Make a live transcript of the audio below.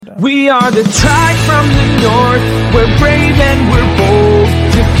We are the tribe from the north, we're brave and we're bold.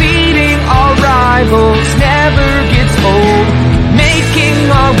 Defeating our rivals never gets old. Making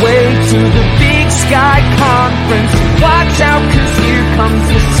our way to the Big Sky Conference. Watch out, 'cause here comes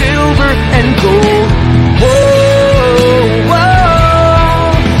the silver and gold. Whoa,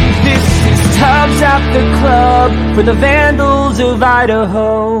 whoa. This is Tubbs at the Club for the Vandals of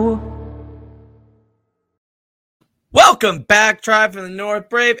Idaho. Welcome back, Tribe from the North,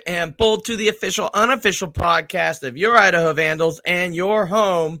 brave and bold, to the official, unofficial podcast of your Idaho Vandals and your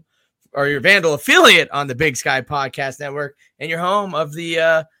home, or your Vandal affiliate on the Big Sky Podcast Network, and your home of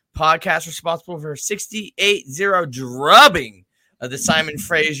the podcast responsible for 68-0 drubbing of the Simon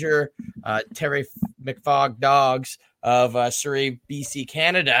Fraser, Terry McFogg Dogs of Surrey, BC,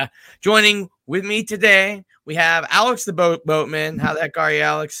 Canada. Joining with me today, we have Alex the Boatman. How the heck are you,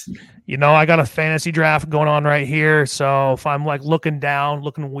 Alex? You know, I got a fantasy draft going on right here. So if I'm like looking down,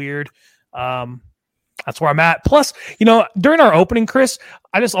 looking weird, that's where I'm at. Plus, you know, during our opening, Chris,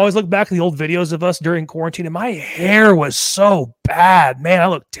 I just always look back at the old videos of us during quarantine, and my hair was so bad. Man, I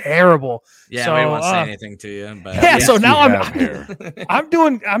look terrible. Yeah, so, we don't want to say anything to you. But yeah, so now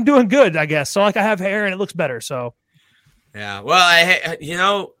I'm doing good, I guess. So like I have hair and it looks better. So yeah,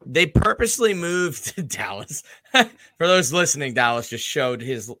 well, they purposely moved to Dallas. For those listening, Dallas just showed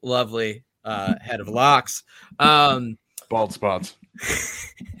his lovely head of locks. Bald spots.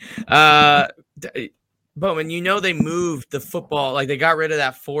 Bowman, you know they moved the football, like they got rid of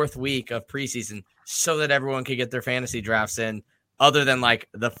that fourth week of preseason so that everyone could get their fantasy drafts in, other than like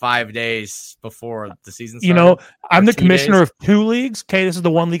the 5 days before the season started. You know, I'm the commissioner of 2 leagues. Okay, this is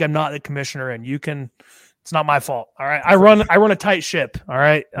the one league I'm not the commissioner in. It's not my fault. All right. I run a tight ship. All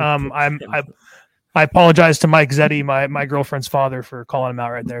right. I apologize to Mike Zetti, my girlfriend's father, for calling him out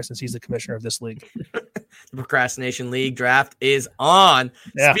right there, since he's the commissioner of this league. The Procrastination League draft is on.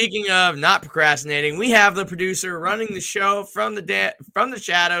 Yeah. Speaking of not procrastinating, we have the producer running the show from the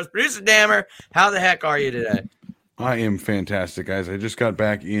shadows, producer Dammer. How the heck are you today? I am fantastic, guys. I just got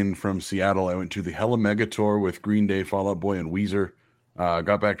back in from Seattle. I went to the Hella Mega Tour with Green Day, Fall Out Boy, and Weezer.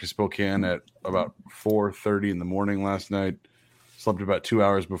 Got back to Spokane at about 4:30 in the morning last night. Slept about 2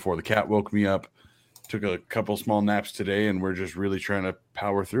 hours before the cat woke me up. Took a couple small naps today, and we're just really trying to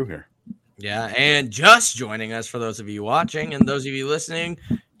power through here. Yeah, and just joining us, for those of you watching and those of you listening,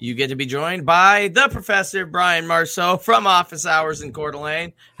 you get to be joined by the Professor Brian Marceau from Office Hours in Coeur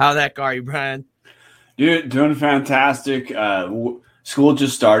d'Alene. How the heck are you, Brian? Dude, doing fantastic. School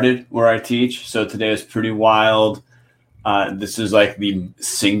just started where I teach, so today is pretty wild. This is like the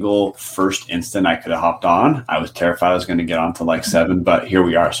single first instant I could have hopped on. I was terrified I was going to get on to like 7, but here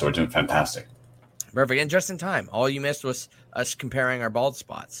we are, so we're doing fantastic. Perfect, and just in time. All you missed was us comparing our bald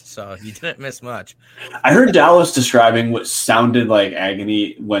spots, so you didn't miss much. I heard Dallas describing what sounded like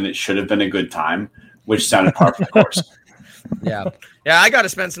agony when it should have been a good time, which sounded par for the course. Yeah, I got to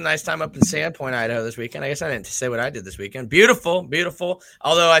spend some nice time up in Sandpoint, Idaho this weekend. I guess I didn't say what I did this weekend. Beautiful, beautiful.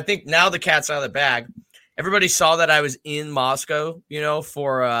 Although I think now the cat's out of the bag. Everybody saw that I was in Moscow, you know,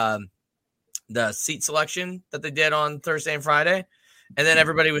 for the seat selection that they did on Thursday and Friday. And then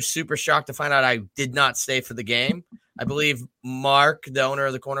everybody was super shocked to find out I did not stay for the game. I believe Mark, the owner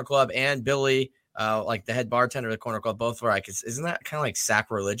of the Corner Club, and Billy, like the head bartender of the Corner Club, both were like, isn't that kind of like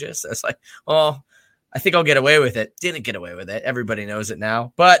sacrilegious? It's like, well, I think I'll get away with it. Didn't get away with it. Everybody knows it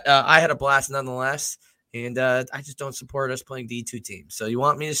now. But I had a blast nonetheless. And I just don't support us playing D2 teams. So you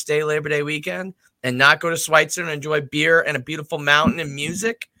want me to stay Labor Day weekend and not go to Schweitzer and enjoy beer and a beautiful mountain and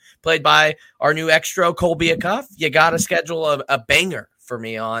music played by our new extra Colby Cuff? You got to schedule a banger for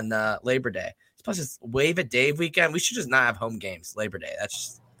me on Labor Day. Plus, it's Wave at Dave weekend. We should just not have home games Labor Day. That's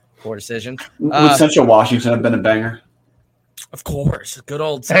just poor decision. Would Central Washington have been a banger? Of course. Good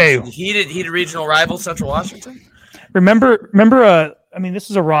old heated regional rival, Central Washington. Remember, I mean, this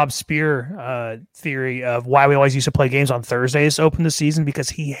is a Rob Spear theory of why we always used to play games on Thursdays to open the season, because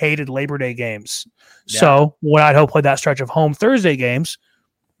he hated Labor Day games. Yeah. So when Idaho played that stretch of home Thursday games,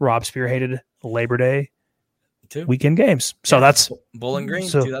 Rob Spear hated Labor Day weekend games. So that's Bowling Green,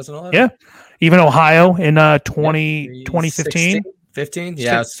 2011. Yeah. Even Ohio in 2015. 15?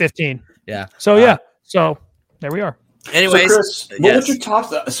 Yeah. 15. Yeah. So, yeah. So there we are. Anyways. So Chris, what would your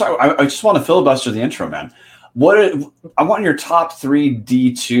top – sorry, I just want to filibuster the intro, man. I want your top 3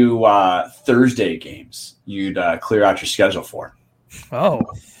 D2 Thursday games you'd clear out your schedule for. Oh.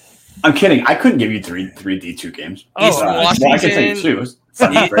 I'm kidding. I couldn't give you three D2 games. Eastern Washington. Well, I can tell you 2.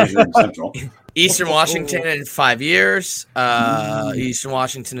 Central. Eastern Washington in 5 years. Eastern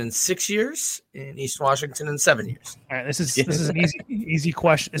Washington in 6 years. And Eastern Washington in 7 years. All right, this is an easy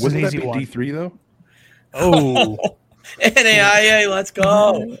question. This Wouldn't is an easy that be one. D3 though? Oh. NAIA, let's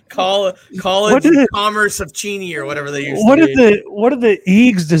go. College Commerce of Cheney or whatever they used what to did the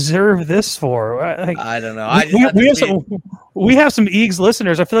Eags deserve this for? Like, I don't know. We have some Eags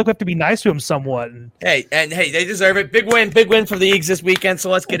listeners. I feel like we have to be nice to them somewhat. Hey, they deserve it. Big win for the Eags this weekend. So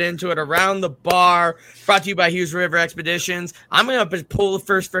let's get into it. Around the Bar, brought to you by Hughes River Expeditions. I'm going to pull the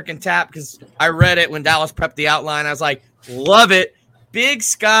first freaking tap because I read it when Dallas prepped the outline. I was like, love it. Big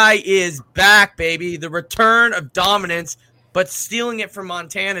Sky is back, baby. The return of dominance, but stealing it from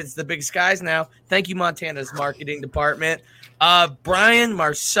Montana. It's the Big Skies now. Thank you, Montana's marketing department. Brian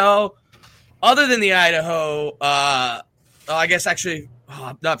Marceau, other than the Idaho, I guess actually,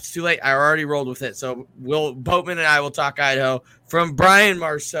 no, it's too late. I already rolled with it. So Boatman and I will talk Idaho. From Brian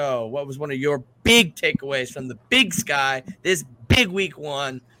Marceau, what was one of your big takeaways from the Big Sky this big week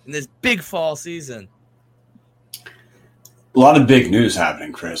one in this big fall season? A lot of big news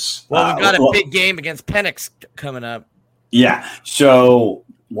happening, Chris. Well, we've got a big game against Penix coming up. Yeah. So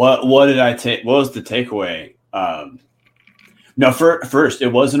what did I take? What was the takeaway? No, first,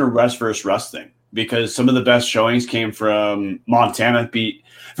 it wasn't a rest versus rust thing because some of the best showings came from Montana beat.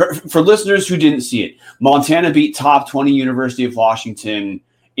 For listeners who didn't see it, Montana beat top 20 University of Washington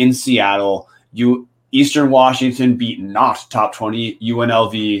in Seattle. Eastern Washington beat not top 20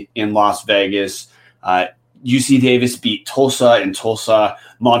 UNLV in Las Vegas. UC Davis beat Tulsa in Tulsa.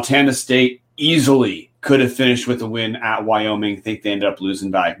 Montana State easily could have finished with a win at Wyoming. I think they ended up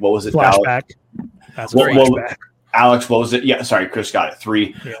losing by, what was it? Flashback. That's a flashback. Alex, what was it? Yeah, sorry, Chris got it.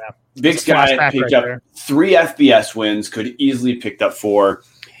 3. Yeah. Big Sky picked up 3 FBS wins, could easily picked up 4.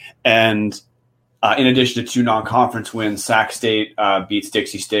 And in addition to 2 non-conference wins, Sac State beats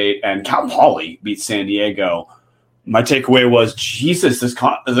Dixie State, and Cal Poly beats San Diego. My takeaway was, Jesus,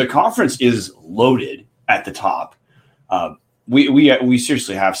 the conference is loaded at the top. We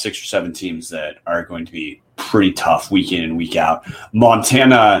seriously have 6 or 7 teams that are going to be pretty tough week in and week out.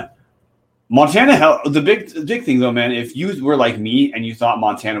 Montana, the big thing though, man, if you were like me and you thought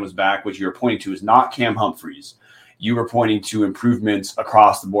Montana was back, what you were pointing to is not Cam Humphreys. You were pointing to improvements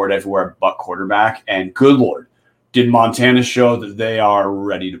across the board everywhere but quarterback. And good Lord, did Montana show that they are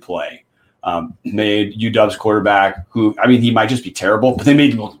ready to play. Made UW's quarterback, who, I mean, he might just be terrible, but they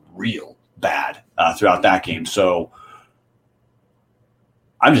made him look real bad throughout that game. So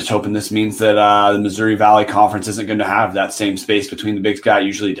I'm just hoping this means that the Missouri Valley Conference isn't going to have that same space between the Big Sky it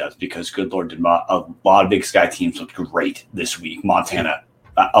usually does, because good Lord, did a lot of Big Sky teams look great this week. Montana,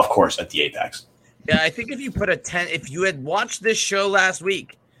 of course, at the Apex. Yeah, I think if you had watched this show last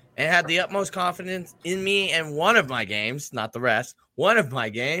week and had the utmost confidence in me and one of my games, not the rest, one of my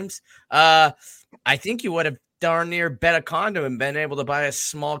games, I think you would have darn near bet a condo and been able to buy a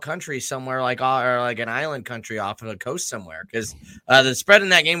small country somewhere like an island country off of the coast somewhere, because the spread in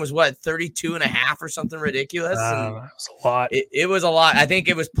that game was 32.5 or something ridiculous. That was a lot. It was a lot. I think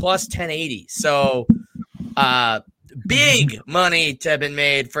it was plus 1080. So big money to have been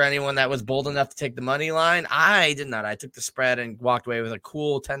made for anyone that was bold enough to take the money line. I did not. I took the spread and walked away with a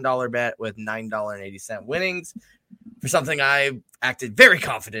cool $10 bet with $9.80 winnings for something I acted very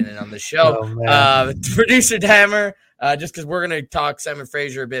confident in on the show. Producer Dammer, just because we're going to talk Simon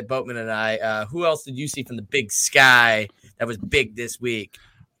Fraser a bit, Boatman and I, who else did you see from the Big Sky that was big this week?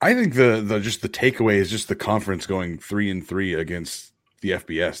 I think the takeaway is just the conference going 3-3 against the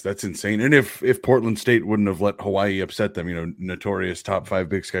FBS. That's insane. And if Portland State wouldn't have let Hawaii upset them, notorious top 5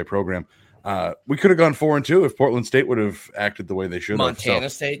 Big Sky program, we could have gone 4-2 if Portland State would have acted the way they should. Montana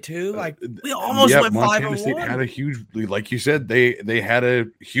State too. We almost went 5-1. Montana State had a huge lead, like you said. They had a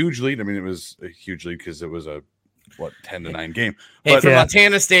huge lead. I mean, it was a huge lead because it was a 10-9 game. Hey, but for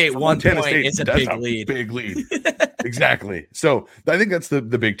Montana State, Montana State, it's a big lead. Big lead. Exactly. So I think that's the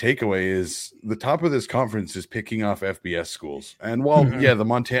big takeaway is the top of this conference is picking off FBS schools. And while the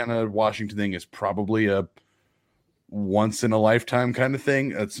Montana Washington thing is probably a once in a lifetime kind of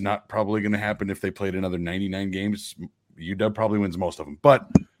thing, it's not probably going to happen if they played another 99 games. UW probably wins most of them, but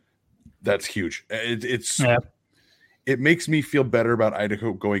that's huge. It makes me feel better about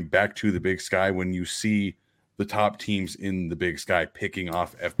Idaho going back to the Big Sky when you see the top teams in the Big Sky picking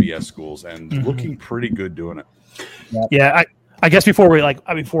off FBS schools and looking pretty good doing it. Yeah, I guess before we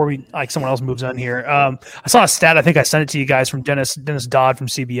someone else moves on here, I saw a stat. I think I sent it to you guys from Dennis Dodd from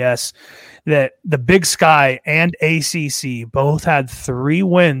CBS, that the Big Sky and ACC both had 3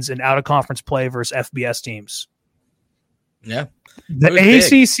 wins in out of conference play versus FBS teams. Yeah, the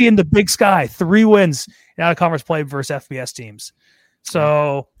ACC big. And the Big Sky 3 wins in out of conference play versus FBS teams.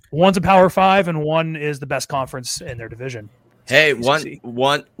 So one's a Power 5 and one is the best conference in their division. Hey,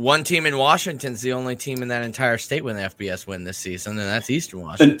 one team in Washington's the only team in that entire state when the FBS win this season, and that's Eastern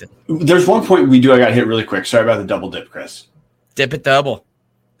Washington. And there's one point I got to hit really quick. Sorry about the double dip, Chris. Dip it double.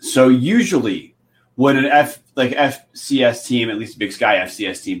 So usually when an FCS team, at least a Big Sky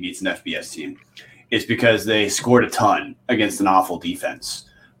FCS team, beats an FBS team, it's because they scored a ton against an awful defense.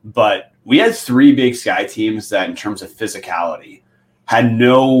 But we had 3 Big Sky teams that, in terms of physicality, had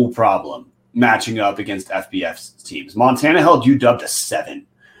no problem matching up against FBS teams. Montana held UW to 7.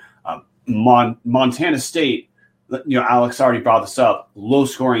 Montana State, Alex already brought this up,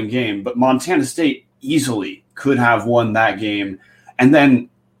 low-scoring game, but Montana State easily could have won that game. And then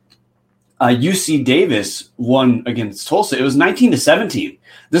UC Davis won against Tulsa. It was 19-17.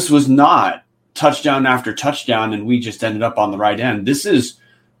 This was not touchdown after touchdown, and we just ended up on the right end. This is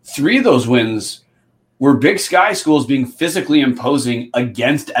 3 of those wins were Big Sky schools being physically imposing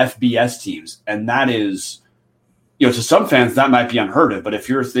against FBS teams. And that is, to some fans, that might be unheard of. But if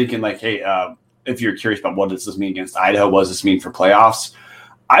you're thinking like, hey, if you're curious about what does this mean against Idaho, what does this mean for playoffs,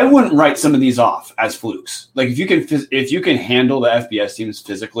 I wouldn't write some of these off as flukes. Like if you can handle the FBS teams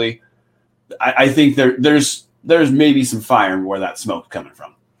physically, I think there's maybe some fire where that smoke coming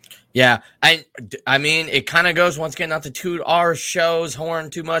from. Yeah, I mean, it kind of goes, once again, not to toot our show's horn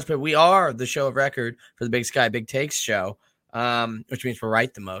too much, but we are the show of record for the Big Sky Big Takes show, which means we're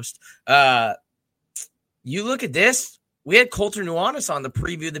right the most. You look at this, we had Colter Nuanez on the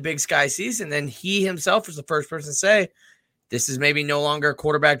preview of the Big Sky season, and he himself was the first person to say, this is maybe no longer a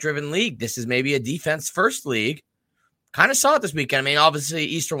quarterback-driven league. This is maybe a defense-first league. Kind of saw it this weekend. I mean, obviously,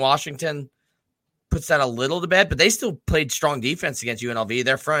 Eastern Washington puts that a little to bed, but they still played strong defense against UNLV.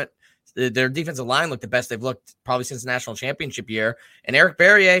 Their defensive line looked the best they've looked probably since the national championship year. And Eric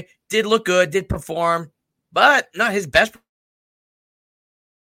Barrier did look good, did perform, but not his best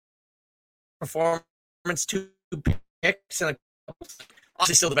performance. 2 picks and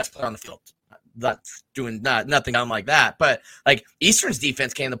obviously still the best player on the field. That's doing nothing dumb like that. But like Eastern's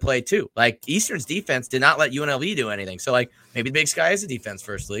defense came to play too. Like Eastern's defense did not let UNLV do anything. So like maybe the Big Sky is a defense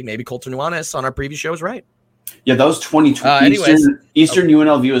first league. Maybe Colter Nuanez on our previous show was right. Yeah, that was 2020. Eastern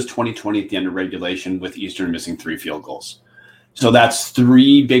UNLV was 2020 at the end of regulation with Eastern missing 3 field goals. So that's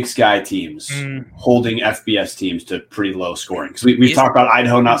 3 Big Sky teams holding FBS teams to pretty low scoring. So we've talked about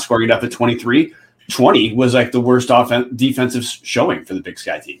Idaho not scoring it up at 23. 20 was like the worst defensive showing for the Big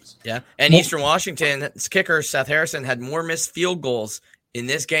Sky teams. Yeah, and Eastern Washington's kicker, Seth Harrison, had more missed field goals in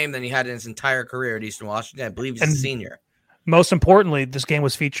this game than he had in his entire career at Eastern Washington. I believe he's a senior. Most importantly, this game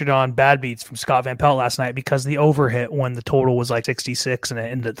was featured on Bad Beats from Scott Van Pelt last night because the overhit when the total was like 66 and it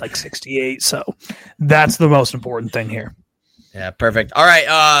ended like 68. So that's the most important thing here. Yeah, perfect. All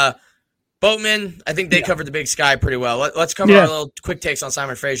right, Boatman, I think they covered the Big Sky pretty well. Let's cover our little quick takes on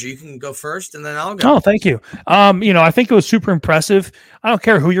Simon Fraser. You can go first, and then I'll go. Oh, thank you. I think it was super impressive. I don't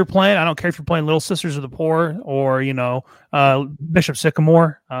care who you're playing. I don't care if you're playing Little Sisters of the Poor or, Bishop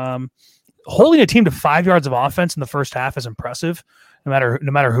Sycamore. Holding a team to 5 yards of offense in the first half is impressive, no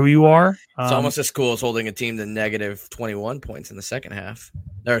matter who you are. It's almost as cool as holding a team to negative 21 points in the second half.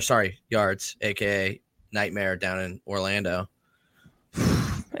 Yards, a.k.a. Nightmare down in Orlando.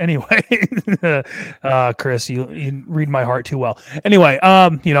 Anyway, Chris, you read my heart too well. Anyway,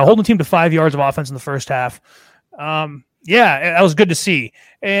 holding the team to 5 yards of offense in the first half. That was good to see.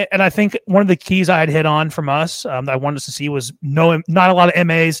 And I think one of the keys I had hit on from us that I wanted us to see was not a lot of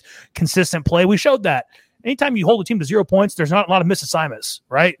MAs, consistent play. We showed that. Anytime you hold a team to 0 points, there's not a lot of misassignments,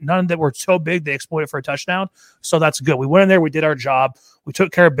 right? None that were so big they exploited for a touchdown. So that's good. We went in there, we did our job, we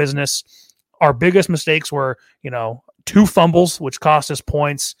took care of business. Our biggest mistakes were, 2 fumbles, which cost us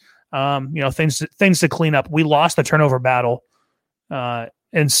points. Things to clean up. We lost the turnover battle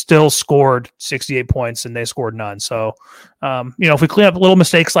and still scored 68 points, and they scored none. So, if we clean up little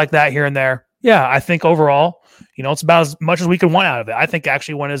mistakes like that here and there, I think overall, it's about as much as we could want out of it. I think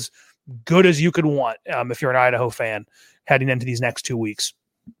actually went as good as you could want if you're an Idaho fan heading into these next 2 weeks.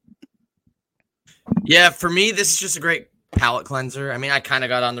 Yeah, for me, this is just a great palate cleanser. I mean, I kind of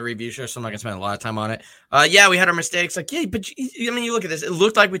got on the review show, so I'm not going to spend a lot of time on it. We had our mistakes. But you look at this. It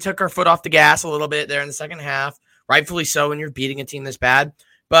looked like we took our foot off the gas a little bit there in the second half. Rightfully so when you're beating a team this bad.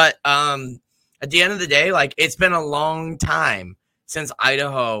 But at the end of the day, it's been a long time since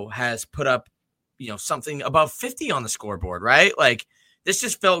Idaho has put up, something above 50 on the scoreboard, right? This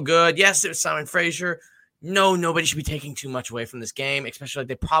just felt good. Yes, it was Simon Fraser. No, nobody should be taking too much away from this game, especially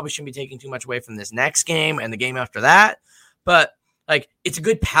they probably shouldn't be taking too much away from this next game and the game after that. But it's a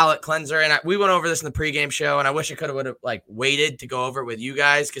good palate cleanser. And we went over this in the pregame show, and I wish I would have waited to go over it with you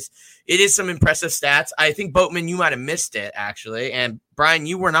guys because it is some impressive stats. I think Boatman, you might have missed it actually. And Brian,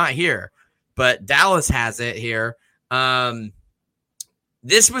 you were not here, but Dallas has it here.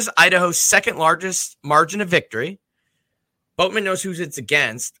 This was Idaho's second largest margin of victory. Boatman knows who it's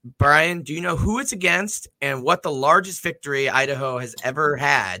against. Brian, do you know who it's against and what the largest victory Idaho has ever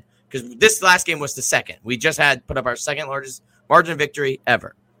had? Because this last game was the second. We just had put up our second largest margin of victory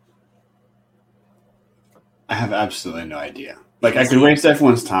ever. I have absolutely no idea. Like, I could waste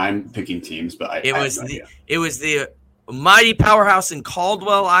everyone's time picking teams, but I have no idea. It was the mighty powerhouse in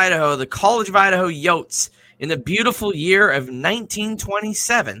Caldwell, Idaho, the College of Idaho Yotes, in the beautiful year of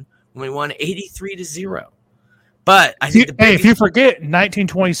 1927 when we won 83-0. But I think if you forget,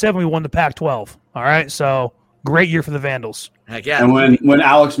 1927 we won the Pac-12. All right, so great year for the Vandals. Heck yeah. And when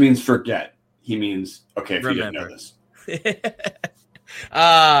Alex means forget, he means okay. If you didn't know this.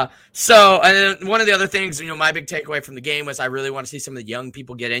 And one of the other things, my big takeaway from the game was I really want to see some of the young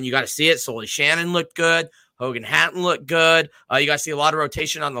people get in. You got to see it. Sully Shannon looked good. Hogan Hatton looked good. You got to see a lot of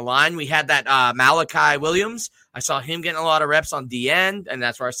rotation on the line. We had that Malachi Williams. I saw him getting a lot of reps on the end, and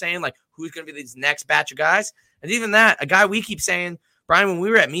that's where I was saying, like, who's going to be this next batch of guys? And even that, a guy we keep saying, Brian, when we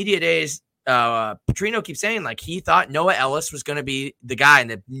were at Media Days, Petrino keeps saying, like, he thought Noah Ellis was going to be the guy and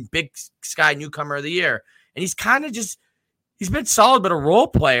the Big Sky Newcomer of the Year. And he's kind of just – he's been solid, but a role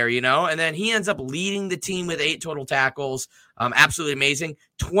player, and then he ends up leading the team with 8 total tackles. Absolutely amazing.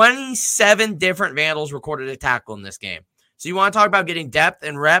 27 different Vandals recorded a tackle in this game. So you want to talk about getting depth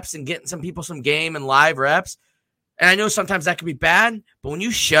and reps and getting some people some game and live reps. And I know sometimes that can be bad, but when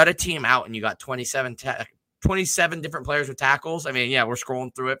you shut a team out and you got 27 different players with tackles, I mean, yeah, we're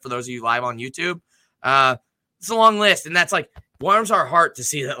scrolling through it for those of you live on YouTube. It's a long list, and that's like warms our heart to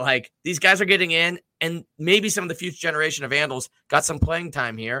see that, like, these guys are getting in, and maybe some of the future generation of Vandals got some playing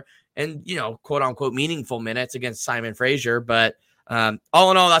time here and, quote unquote, meaningful minutes against Simon Fraser. But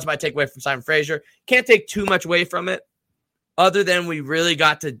all in all, that's my takeaway from Simon Fraser. Can't take too much away from it other than we really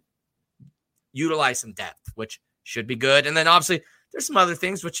got to utilize some depth, which should be good. And then obviously there's some other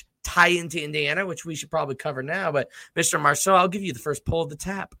things which tie into Indiana, which we should probably cover now. But Mr. Marceau, I'll give you the first pull of the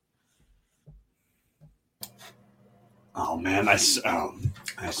tap. Oh man, I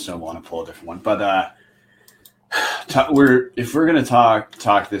so want to pull a different one, but if we're gonna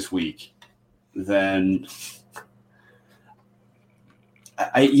talk this week, then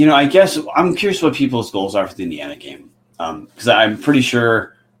I guess I'm curious what people's goals are for the Indiana game, because I'm pretty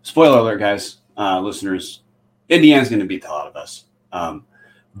sure. Spoiler alert, guys, listeners, Indiana's going to beat the hell out of us.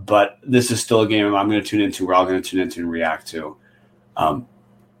 But this is still a game I'm going to tune into. We're all going to tune into and react to.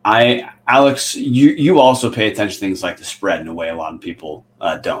 Alex, you also pay attention to things like the spread in a way a lot of people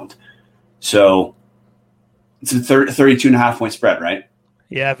don't. So it's a 32.5 point spread, right?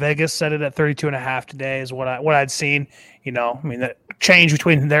 Yeah, Vegas set it at 32.5 today is what I'd seen. The change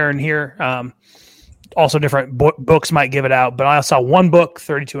between there and here. Also different books might give it out, but I saw one book,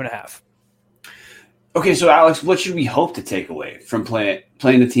 32.5. Okay, so Alex, what should we hope to take away from playing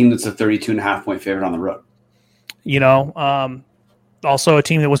a team that's a 32.5 point favorite on the road? Also a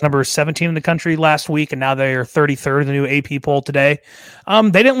team that was number 17 in the country last week, and now they are 33rd in the new AP poll today.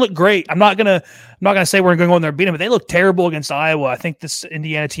 They didn't look great. I'm not gonna say we're going to go in there and beat them, but they looked terrible against Iowa. I think this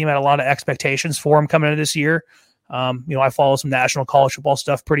Indiana team had a lot of expectations for them coming into this year. I follow some national college football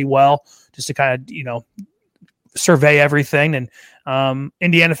stuff pretty well just to kind of, survey everything. And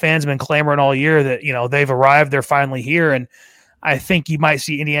Indiana fans have been clamoring all year that, they've arrived, they're finally here. And I think you might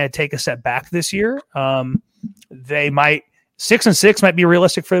see Indiana take a step back this year. They might 6-6 might be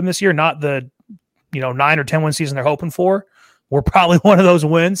realistic for them this year, not the, 9 or 10 win season they're hoping for. We're probably one of those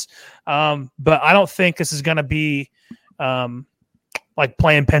wins. But I don't think this is going to be like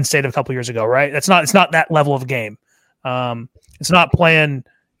playing Penn State a couple years ago, right? It's not that level of game. It's not playing,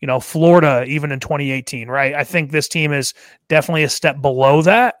 Florida even in 2018, right? I think this team is definitely a step below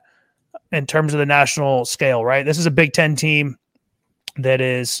that in terms of the national scale, right? This is a Big Ten team that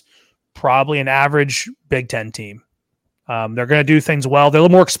is probably an average Big Ten team. They're going to do things well. They're a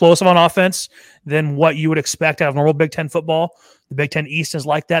little more explosive on offense than what you would expect out of normal Big Ten football. The Big Ten East is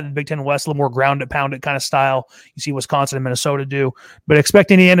like that. The Big Ten West, a little more ground it, pound it kind of style. You see Wisconsin and Minnesota do. But expect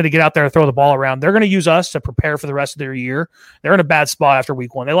Indiana to get out there and throw the ball around. They're going to use us to prepare for the rest of their year. They're in a bad spot after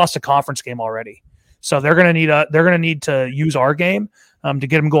week 1. They lost a conference game already. So they're going to need to use our game to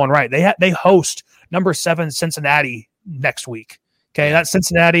get them going right. They host number 7 Cincinnati next week. Okay, that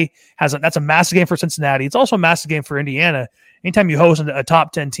Cincinnati that's a massive game for Cincinnati. It's also a massive game for Indiana. Anytime you host a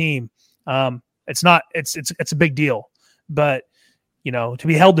top 10 team, it's a big deal. But to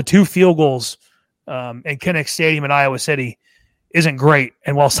be held to 2 field goals in Kinnick Stadium in Iowa City isn't great.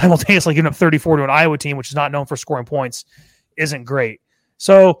 And while simultaneously giving up 34 to an Iowa team, which is not known for scoring points, isn't great.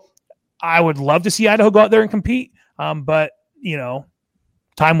 So I would love to see Idaho go out there and compete. But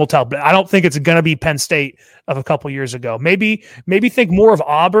time will tell. But I don't think it's going to be Penn State of a couple years ago. Maybe think more of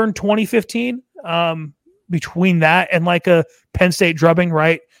Auburn 2015 between that and like a Penn State drubbing,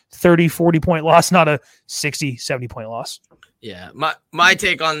 right? 30, 40-point loss, not a 60, 70-point loss. Yeah. My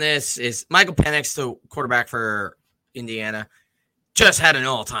take on this is Michael Penix, the quarterback for Indiana, just had an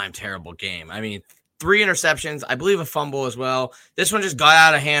all-time terrible game. I mean, 3 interceptions, I believe a fumble as well. This one just got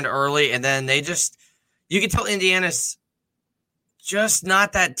out of hand early, and then you can tell Indiana's just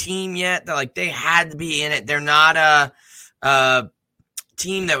not that team yet. That they had to be in it. They're not a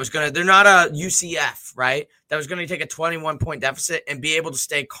team that was they're not a UCF, right? That was going to take a 21-point deficit and be able to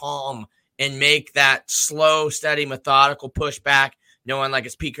stay calm and make that slow, steady, methodical pushback. Knowing, like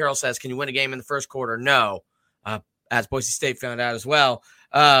as Pete Carroll says, can you win a game in the first quarter? No. As Boise State found out as well.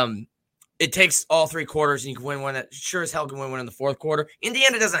 It takes all 3 quarters, and you can win one. Sure as hell can win one in the fourth quarter.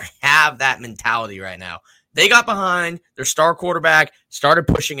 Indiana doesn't have that mentality right now. They got behind. Their star quarterback started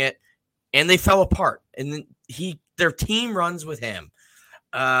pushing it, and they fell apart. And their team runs with him.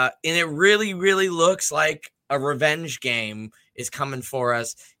 And it really, really looks like a revenge game is coming for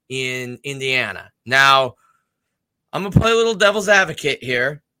us in Indiana. Now, I'm going to play a little devil's advocate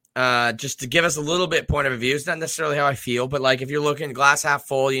here. Just to give us a little bit point of view. It's not necessarily how I feel, but like if you're looking glass half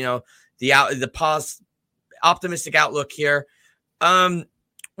full, the optimistic outlook here.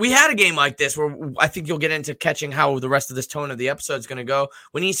 We had a game like this where I think you'll get into catching how the rest of this tone of the episode is going to go.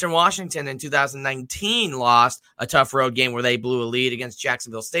 When Eastern Washington in 2019 lost a tough road game where they blew a lead against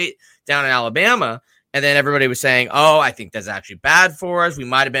Jacksonville State down in Alabama. And then everybody was saying, oh, I think that's actually bad for us. We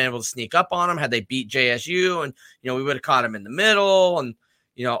might have been able to sneak up on them had they beat JSU. And, we would have caught them in the middle and,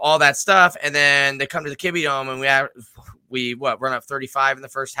 all that stuff. And then they come to the Kibbe Dome and we run up 35 in the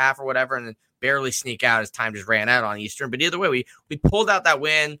first half or whatever, and then barely sneak out as time just ran out on Eastern. But either way, we pulled out that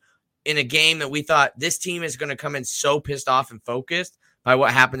win in a game that we thought this team is going to come in so pissed off and focused by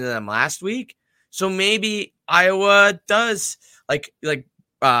what happened to them last week. So maybe Iowa does, like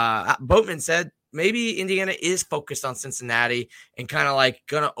Boatman said, maybe Indiana is focused on Cincinnati and kind of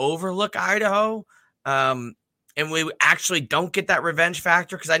going to overlook Idaho. And we actually don't get that revenge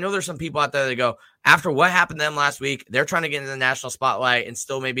factor, because I know there's some people out there that go, after what happened to them last week, they're trying to get into the national spotlight and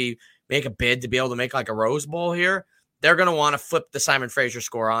still maybe make a bid to be able to make a Rose Bowl here. They're going to want to flip the Simon Fraser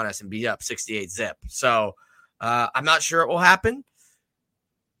score on us and be up 68-zip. So I'm not sure it will happen.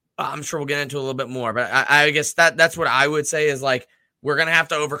 I'm sure we'll get into a little bit more, but I guess that's what I would say is we're going to have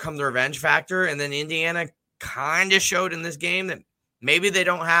to overcome the revenge factor. And then Indiana kind of showed in this game that maybe they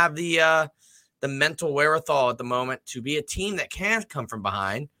don't have the mental wherewithal at the moment to be a team that can come from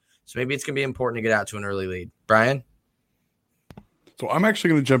behind. So maybe it's going to be important to get out to an early lead. Brian? So I'm actually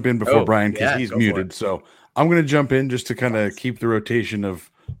going to jump in before Brian, because he's muted. So I'm going to jump in just to kind of keep the rotation of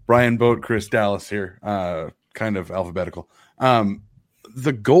Brian, Boat, Chris, Dallas here, kind of alphabetical.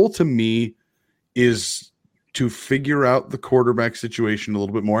 The goal to me is to figure out the quarterback situation a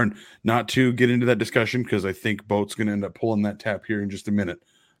little bit more, and not to get into that discussion, because I think Boat's going to end up pulling that tap here in just a minute.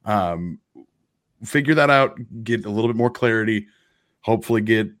 Figure that out, get a little bit more clarity, hopefully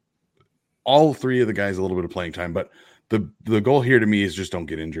get all 3 of the guys a little bit of playing time. But the goal here to me is just don't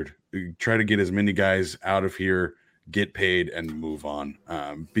get injured. Try to get as many guys out of here, get paid, and move on.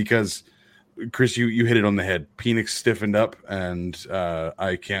 Because, Chris, you hit it on the head. Penix stiffened up, and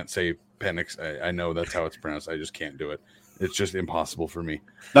I can't say Penix. I know that's how it's pronounced. I just can't do it. It's just impossible for me.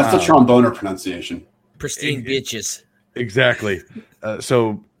 That's the tromboner pronunciation. Pristine bitches. Exactly.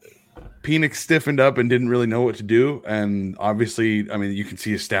 So Penix stiffened up and didn't really know what to do. And obviously, I mean, you can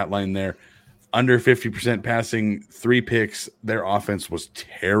see a stat line there. Under 50% passing, 3 picks. Their offense was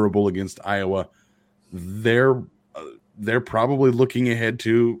terrible against Iowa. They're probably looking ahead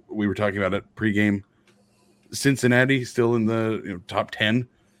to, we were talking about it pregame, Cincinnati still in the top 10.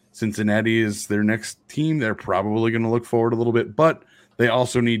 Cincinnati is their next team. They're probably going to look forward a little bit, but they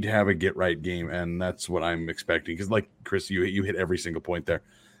also need to have a get-right game, and that's what I'm expecting. Because, like, Chris, you hit every single point there.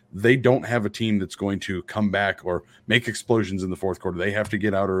 They don't have a team that's going to come back or make explosions in the fourth quarter. They have to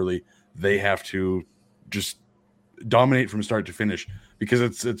get out early. They have to just dominate from start to finish, because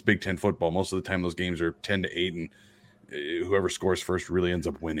it's Big Ten football. Most of the time those games are 10-8, and whoever scores first really ends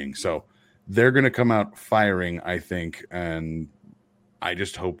up winning. So they're going to come out firing, I think, and I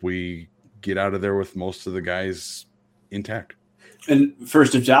just hope we get out of there with most of the guys intact. And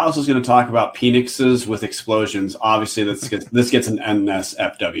first, if Dallas is going to talk about Penixes with explosions, obviously this gets an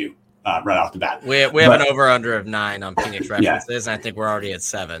NSFW right off the bat. We have an over-under of 9 on Penix references, and I think we're already at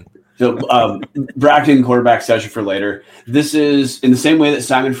 7. So bracketing quarterback session for later. This is in the same way that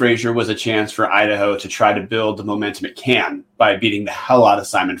Simon Fraser was a chance for Idaho to try to build the momentum it can by beating the hell out of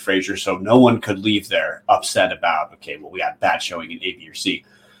Simon Fraser, so no one could leave there upset about, okay, well, we had bad showing in A, B, or C.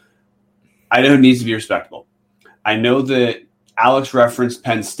 Idaho needs to be respectable. I know that Alex referenced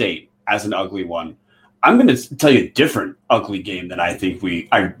Penn State as an ugly one. I'm going to tell you a different ugly game that I think we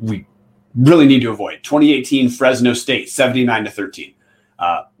really need to avoid. 2018 Fresno State, 79-13.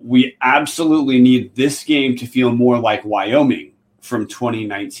 We absolutely need this game to feel more like Wyoming from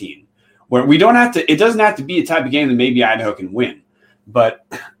 2019, where we don't have to, it doesn't have to be a type of game that maybe Idaho can win. But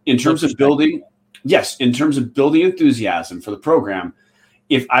in terms of building, yes, in terms of building enthusiasm for the program,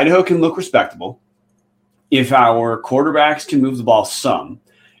 if Idaho can look respectable, if our quarterbacks can move the ball some,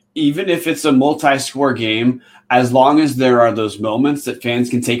 even if it's a multi-score game, as long as there are those moments that fans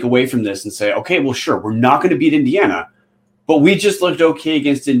can take away from this and say, okay, well, sure, we're not going to beat Indiana, but we just looked okay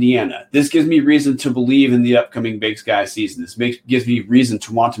against Indiana. This gives me reason to believe in the upcoming Big Sky season. Gives me reason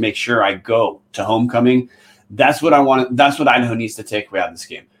to want to make sure I go to homecoming. That's what I want. That's what Idaho needs to take away out of this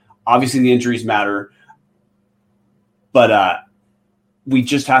game. Obviously, the injuries matter, but we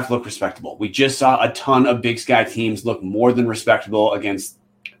just have to look respectable. We just saw a ton of Big Sky teams look more than respectable against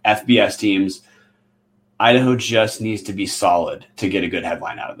FBS teams. Idaho just needs to be solid to get a good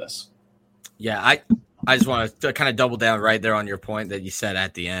headline out of this. Yeah, I just want to kind of double down right there on your point that you said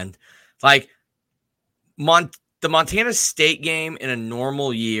at the end. Like the Montana State game in a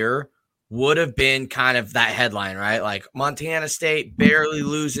normal year would have been kind of that headline, right? Like Montana State barely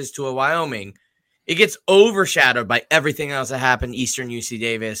loses to a Wyoming. It gets overshadowed by everything else that happened. Eastern, UC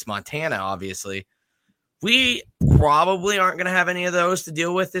Davis, Montana, obviously. We probably aren't going to have any of those to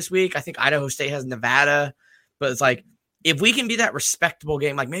deal with this week. I think Idaho State has Nevada, but it's like, if we can be that respectable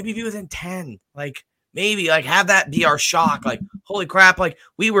game, like maybe be within 10, like maybe like have that be our shock. Like, holy crap, like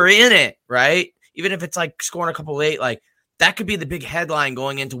we were in it, right? Even if it's like scoring a couple late, like that could be the big headline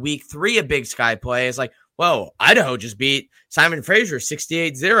going into week 3 of Big Sky play. It's like, whoa, Idaho just beat Simon Fraser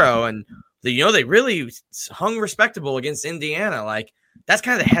 68-0. And they really hung respectable against Indiana. Like that's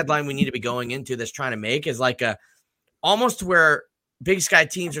kind of the headline we need to be going into this trying to make is like a almost where Big Sky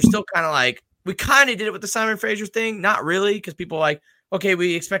teams are still kind of like, we kind of did it with the Simon Fraser thing. Not really, because people are like, okay,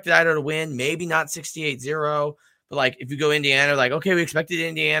 we expected Idaho to win, maybe not 68-0. But like if you go Indiana, like, okay, we expected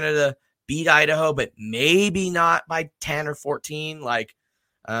Indiana to beat Idaho, but maybe not by 10 or 14. Like,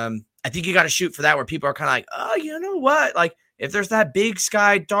 I think you got to shoot for that where people are kind of like, oh, you know what? Like if there's that Big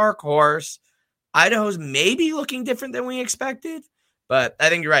Sky dark horse, Idaho's maybe looking different than we expected. But I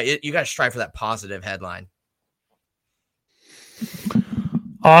think you're right. You got to strive for that positive headline.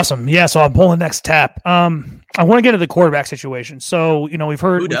 Awesome. Yeah. So I'm pulling next tap. I want to get into the quarterback situation. So, we've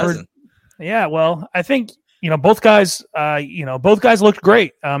heard, yeah, well, I think, both guys looked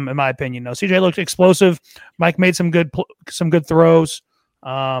great. In my opinion, CJ looked explosive. Mike made some good throws. He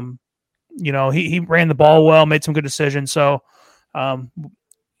ran the ball well, made some good decisions. So,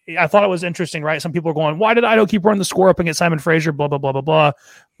 I thought it was interesting, right? Some people are going, why did Idaho keep running the score up against Simon Fraser? Blah, blah, blah, blah, blah.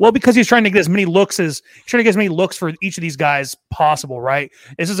 Well, because he's trying to get as many looks for each of these guys possible, right?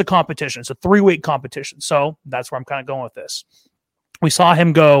 This is a competition. It's a 3-week competition. So that's where I'm kind of going with this. We saw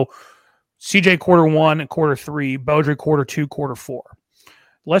him go CJ quarter 1 and quarter 3, Beaudry quarter 2, quarter 4.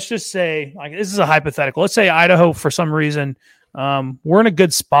 Let's just say, like, this is a hypothetical. Let's say Idaho, for some reason, we're in a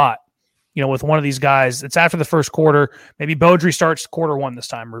good spot. With one of these guys, it's after the first quarter. Maybe Beaudry starts quarter 1 this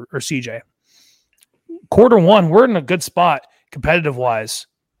time, or CJ. Quarter 1, we're in a good spot competitive wise.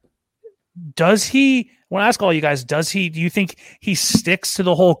 Does he? I want to ask all you guys: do you think he sticks to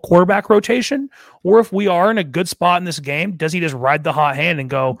the whole quarterback rotation, or if we are in a good spot in this game, does he just ride the hot hand and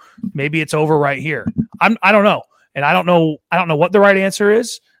go, maybe it's over right here? I don't know, and I don't know what the right answer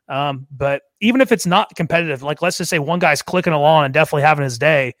is. But even if it's not competitive, like let's just say one guy's clicking along and definitely having his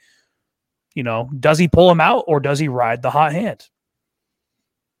day. Does he pull him out or does he ride the hot hand?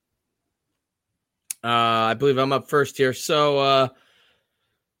 I believe I'm up first here. So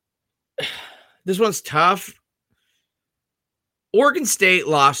this one's tough. Oregon State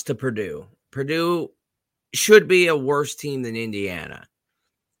lost to Purdue. Purdue should be a worse team than Indiana.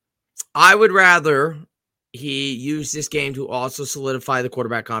 I would rather he use this game to also solidify the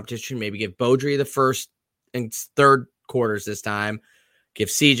quarterback competition, maybe give Beaudry the first and third quarters this time, give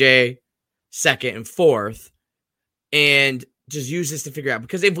CJ second and fourth, and just use this to figure out.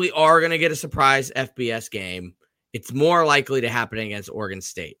 Because if we are going to get a surprise FBS game, it's more likely to happen against Oregon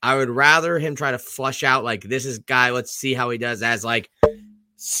State. I would rather him try to flush out, like, this is guy, let's see how he does as, like,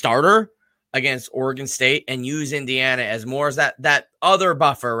 starter against Oregon State, and use Indiana as more as that other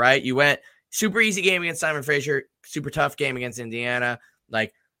buffer, right? You went super easy game against Simon Fraser, super tough game against Indiana.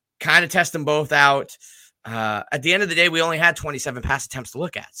 Like, kind of test them both out. At the end of the day, we only had 27 pass attempts to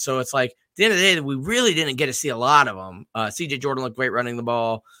look at. So it's like, at the end of the day, we really didn't get to see a lot of them. CJ Jordan looked great running the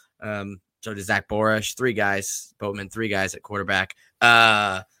ball. So did Zach Borish. 3 guys. Boatman, 3 guys at quarterback.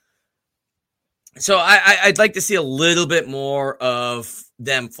 So I'd like to see a little bit more of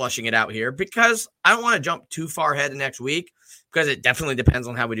them flushing it out here, because I don't want to jump too far ahead of next week, because it definitely depends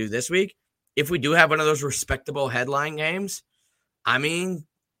on how we do this week. If we do have one of those respectable headline games, I mean,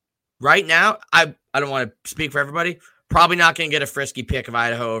 right now, I don't want to speak for everybody. Probably not going to get a frisky pick of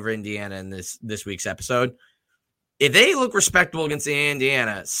Idaho over Indiana in this week's episode. If they look respectable against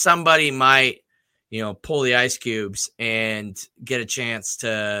Indiana, somebody might, pull the ice cubes and get a chance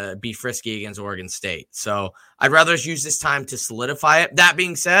to be frisky against Oregon State. So I'd rather just use this time to solidify it. That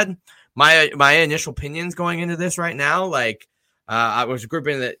being said, my initial opinions going into this right now, like I was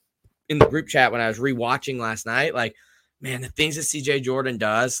grouping that in the group chat when I was rewatching last night, like, man, the things that CJ Jordan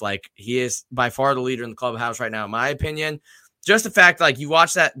does, like, he is by far the leader in the clubhouse right now, in my opinion. Just the fact, like, you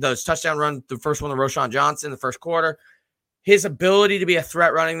watch those touchdown run, the first one to Roschon Johnson, the first quarter, his ability to be a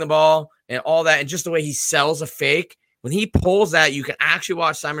threat running the ball and all that, and just the way he sells a fake, when he pulls that, you can actually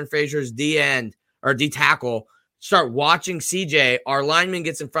watch Simon Fraser's D end or D tackle start watching CJ. Our lineman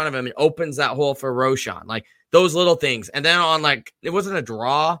gets in front of him and opens that hole for Roschon. Like, those little things. And then on, like, it wasn't a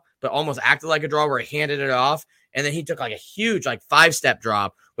draw, but almost acted like a draw where he handed it off. And then he took like a huge, like, 5-step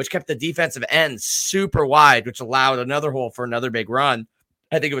drop, which kept the defensive end super wide, which allowed another hole for another big run.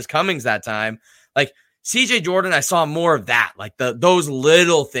 I think it was Cummings that time. Like, CJ Jordan, I saw more of that, like those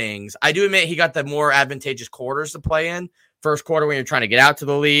little things. I do admit he got the more advantageous quarters to play in. First quarter when you're trying to get out to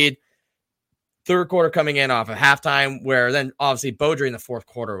the lead. Third quarter coming in off of halftime, where then obviously Beaudry in the fourth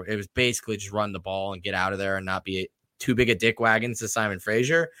quarter, it was basically just run the ball and get out of there and not be too big a dick wagons to Simon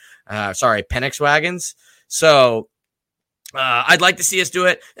Fraser. Penix wagons. So I'd like to see us do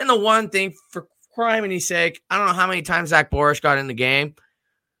it. And the one thing, for crimini's sake, I don't know how many times Zach Borish got in the game.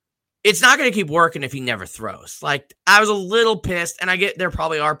 It's not going to keep working if he never throws. Like, I was a little pissed, and I get there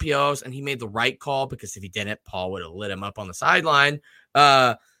probably RPOs, and he made the right call, because if he didn't, Paul would have lit him up on the sideline.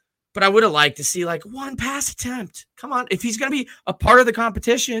 But I would have liked to see, like, one pass attempt. Come on. If he's going to be a part of the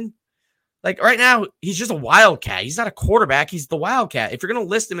competition, like, right now, he's just a wildcat. He's not a quarterback. He's the wildcat. If you're going to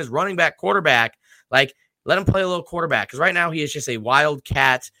list him as running back quarterback, like, let him play a little quarterback, because right now he is just a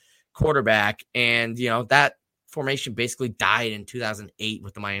wildcat quarterback, and, that formation basically died in 2008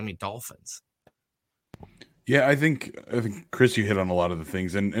 with the Miami Dolphins. Yeah, I think Chris, you hit on a lot of the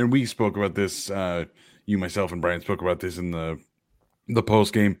things, and we spoke about this. You, myself, and Brian spoke about this in the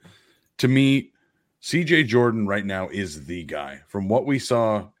post game. To me, CJ Jordan right now is the guy. From what we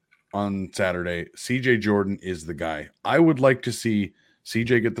saw on Saturday, CJ Jordan is the guy. I would like to see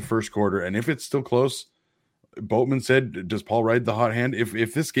CJ get the first quarter, and if it's still close, Boatman said, does Paul ride the hot hand?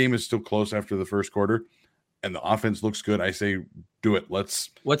 If this game is still close after the first quarter and the offense looks good, I say do it. What's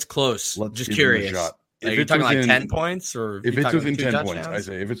close? Let's just curious. Are you talking like 10 points? Or if it's within 10 points, I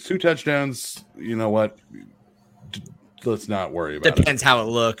say if it's 2 touchdowns, you know what? Let's not worry about it. Depends how it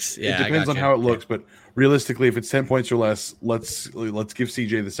looks. Yeah, it depends on how it looks, but realistically, if it's 10 points or less, let's give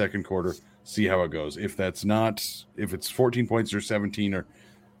CJ the second quarter, see how it goes. If it's 14 points or 17 or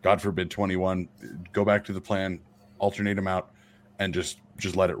God forbid 21, go back to the plan, alternate them out, and just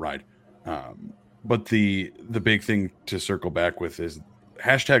let it ride. But the big thing to circle back with is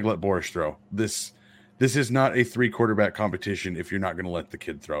hashtag let Borish throw. This is not a 3-quarterback competition if you're not going to let the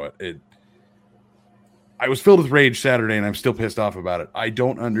kid throw it. I was filled with rage Saturday, and I'm still pissed off about it. I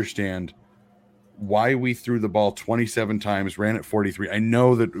don't understand why we threw the ball 27 times, ran it 43. I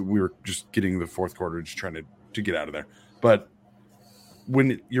know that we were just getting the fourth quarter, just trying to get out of there. But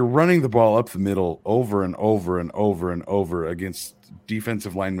when you're running the ball up the middle over and over and over and over against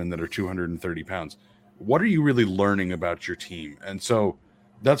defensive linemen that are 230 pounds, what are you really learning about your team? And so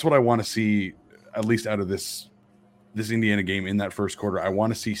that's what I want to see, at least out of this Indiana game in that first quarter. I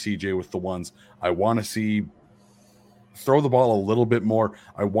want to see CJ with the ones. I want to see throw the ball a little bit more.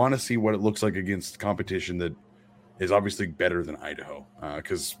 I want to see what it looks like against competition that is obviously better than Idaho,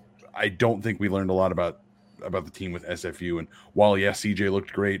 because I don't think we learned a lot about the team with SFU. And while, yes, CJ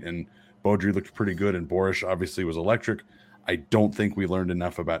looked great and Beaudry looked pretty good and Borish obviously was electric, I don't think we learned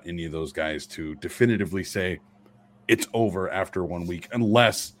enough about any of those guys to definitively say it's over after 1 week,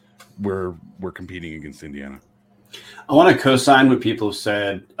 unless we're competing against Indiana. I want to co-sign what people have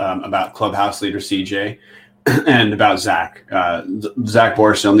said about clubhouse leader CJ and about Zach. Zach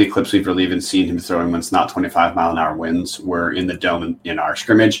Borish, the only clips we've really even seen him throwing when it's not 25-mile-an-hour winds were in the dome in our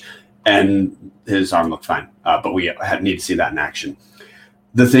scrimmage, and his arm looked fine. But we need to see that in action.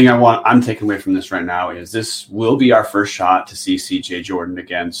 the thing I'm taking away from this right now is this will be our first shot to see CJ Jordan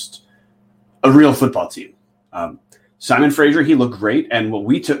against a real football team. Simon Fraser, he looked great. And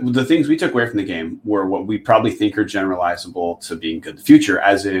the things we took away from the game were what we probably think are generalizable to being good in the future,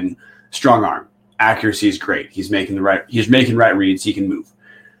 as in strong arm. Accuracy is great. He's making right reads. He can move.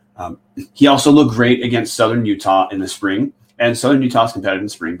 He also looked great against Southern Utah in the spring. And Southern Utah's competitive in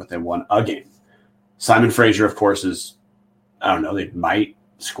the spring, but they won a game. Simon Fraser, of course, they might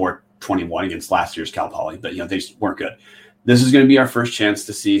score 21 against last year's Cal Poly, but they just weren't good. This is going to be our first chance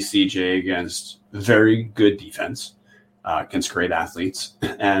to see CJ against very good defense, against great athletes.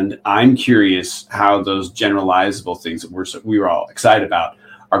 And I'm curious how those generalizable things that we were all excited about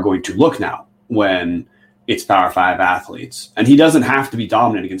are going to look now when it's Power 5 athletes. And he doesn't have to be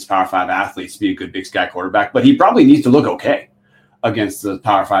dominant against Power 5 athletes to be a good Big Sky quarterback, but he probably needs to look okay against the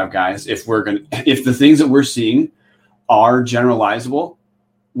Power 5 guys. If the things that we're seeing are generalizable,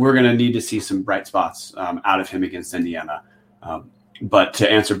 we're going to need to see some bright spots out of him against Indiana. But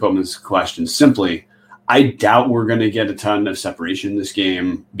to answer Bowman's question simply, I doubt we're going to get a ton of separation in this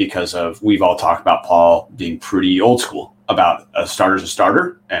game because we've all talked about Paul being pretty old school about a starter's a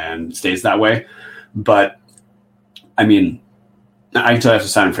starter and stays that way. But I mean, I can tell you after the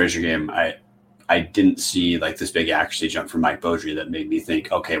Simon Fraser game, I didn't see like this big accuracy jump from Mike Beaudry that made me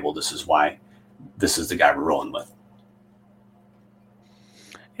think, okay, well, this is the guy we're rolling with.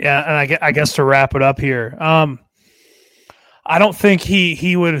 Yeah, and I guess to wrap it up here, I don't think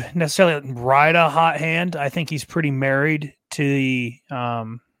he would necessarily ride a hot hand. I think he's pretty married to the,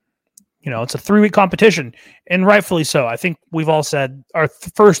 it's a 3-week competition, and rightfully so. I think we've all said our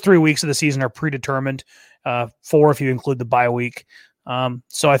first 3 weeks of the season are predetermined, 4 if you include the bye week.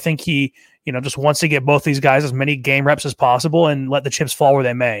 So I think he, just wants to get both these guys as many game reps as possible and let the chips fall where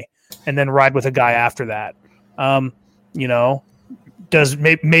they may, and then ride with a guy after that. Does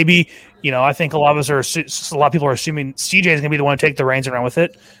maybe I think a lot of people are assuming CJ is going to be the one to take the reins and run with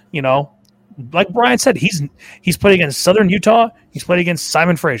it. Like Brian said, he's played against Southern Utah. He's played against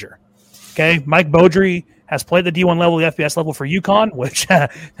Simon Fraser. Okay, Mike Beaudry has played the D1 level, the FBS level for UConn, which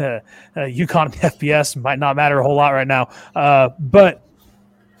UConn FBS might not matter a whole lot right now. But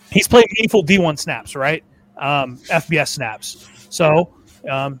he's played meaningful D1 snaps, right? FBS snaps. So.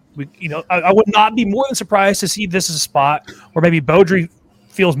 I would not be more than surprised to see this as a spot where maybe Beaudry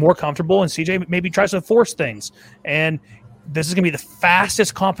feels more comfortable and CJ maybe tries to force things. And this is going to be the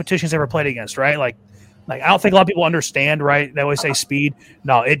fastest competition he's ever played against, right? Like I don't think a lot of people understand, right? They always say speed.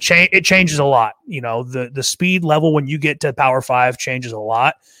 No, it changes a lot. The speed level when you get to Power 5 changes a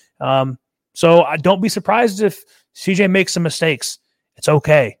lot. So don't be surprised if CJ makes some mistakes. It's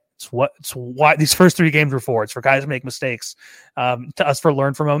okay. It's why these first 3 games were for. It's for guys to make mistakes, to us for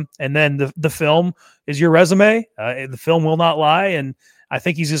learn from them. And then the film is your resume. The film will not lie. And I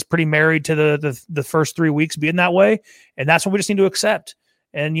think he's just pretty married to the first 3 weeks being that way. And that's what we just need to accept.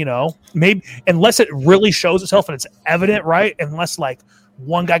 And, maybe unless it really shows itself and it's evident, right? Unless like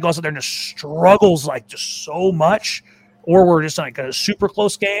one guy goes out there and just struggles like just so much, or we're just like a super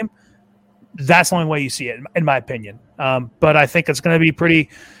close game. That's the only way you see it, in my opinion. But I think it's going to be pretty.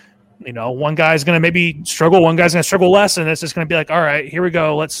 One guy's going to maybe struggle, one guy's going to struggle less, and it's just going to be like, all right, here we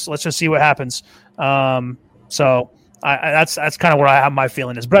go. Let's just see what happens. So that's kind of what I have my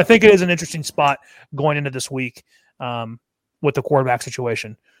feeling is. But I think it is an interesting spot going into this week with the quarterback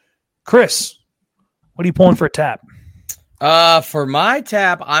situation. Chris, what are you pulling for a tap? For my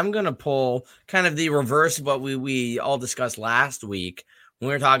tap, I'm going to pull kind of the reverse of what we all discussed last week when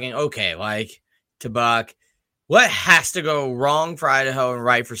we were talking, okay, like to Buck, what has to go wrong for Idaho and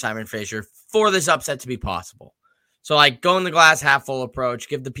right for Simon Fraser for this upset to be possible? So, like, go in the glass half full approach,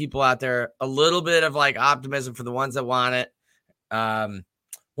 give the people out there a little bit of, like, optimism for the ones that want it.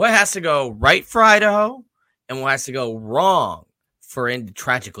 What has to go right for Idaho and what has to go wrong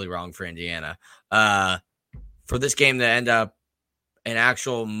tragically wrong for Indiana for this game to end up an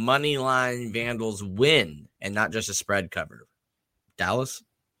actual money line Vandals win and not just a spread cover? Dallas?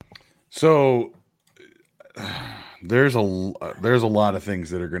 So there's a lot of things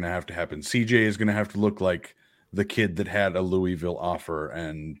that are going to have to happen. CJ is going to have to look like the kid that had a Louisville offer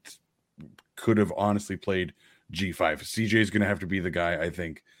and could have honestly played G5. CJ is going to have to be the guy, I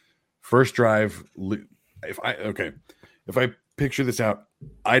think. First drive, if I picture this out,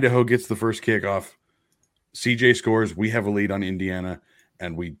 Idaho gets the first kickoff, CJ scores, we have a lead on Indiana,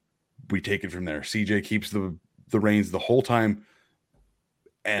 and we take it from there. CJ keeps the reins the whole time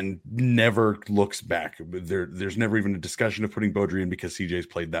and never looks back. There's never even a discussion of putting Beaudry in because CJ's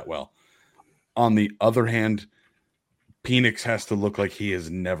played that well. On the other hand, Penix has to look like he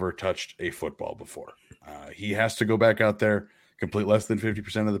has never touched a football before. He has to go back out there complete less than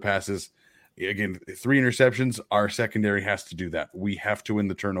 50% of the passes. Again, 3 interceptions, our secondary has to do that. We have to win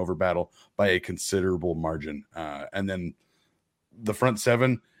the turnover battle by a considerable margin. And then the front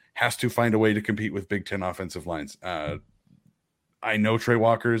 7 has to find a way to compete with Big Ten offensive lines. I know Trey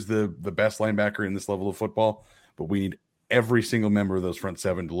Walker is the best linebacker in this level of football, but we need every single member of those front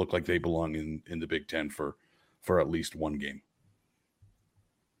 7 to look like they belong in the Big Ten for at least one game.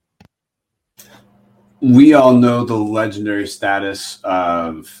 We all know the legendary status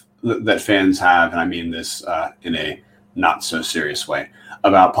of that fans have, and I mean this in a not so serious way,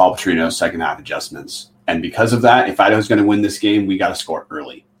 about Paul Petrino's second half adjustments. And because of that, if Idaho's going to win this game, we got to score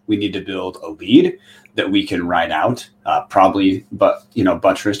early. We need to build a lead that we can ride out, probably, but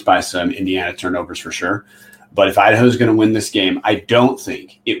buttressed by some Indiana turnovers for sure. But if Idaho's going to win this game, I don't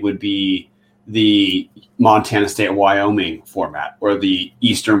think it would be the Montana State Wyoming format or the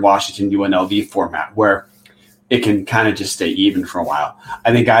Eastern Washington UNLV format where it can kind of just stay even for a while.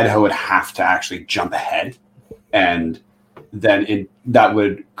 I think Idaho would have to actually jump ahead, and then that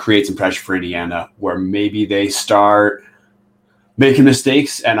would create some pressure for Indiana where maybe they start making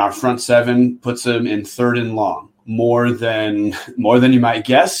mistakes and our front 7 puts them in 3rd and long more than you might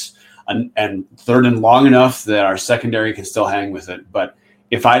guess, and 3rd and long enough that our secondary can still hang with it. But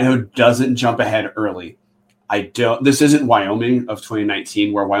if Idaho doesn't jump ahead early, this isn't Wyoming of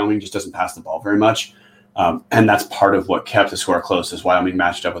 2019 where Wyoming just doesn't pass the ball very much. And that's part of what kept the score close is Wyoming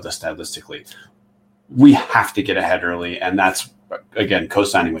matched up with us stylistically. We have to get ahead early. And that's, again,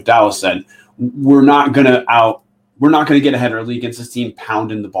 co-signing what Dallas said. We're not going to get ahead early against this team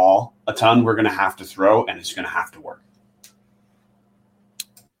pounding the ball a ton. We're going to have to throw, and it's going to have to work.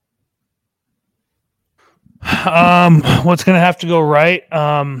 What's going to have to go right?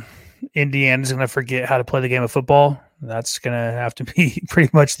 Indiana's going to forget how to play the game of football. That's going to have to be pretty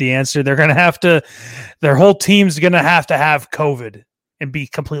much the answer. They're going to have to, their whole team's going to have COVID and be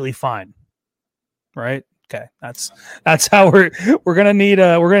completely fine. Right? Okay. That's how we're going to need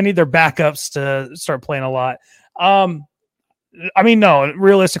their backups to start playing a lot. I mean, no,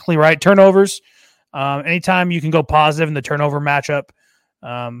 realistically, right? Turnovers. Anytime you can go positive in the turnover matchup,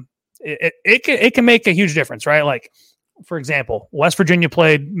 it can make a huge difference, right? Like, for example, West Virginia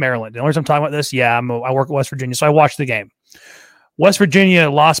played Maryland. The only reason I'm talking about this, I work at West Virginia, so I watched the game. West Virginia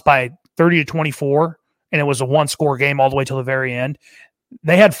lost by 30-24, and it was a 1-score game all the way till the very end.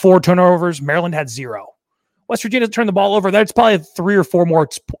 They had 4 turnovers. Maryland had 0. West Virginia turned the ball over. That's probably 3 or 4 more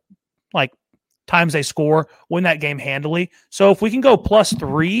times they score, win that game handily. So if we can go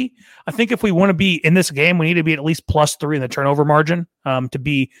 +3, I think if we want to be in this game, we need to be at least +3 in the turnover margin to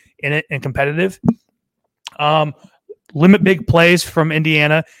be in it and competitive. Limit big plays from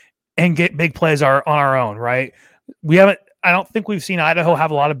Indiana and get big plays on our own, right? I don't think we've seen Idaho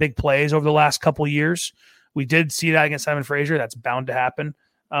have a lot of big plays over the last couple of years. We did see that against Simon Fraser. That's bound to happen.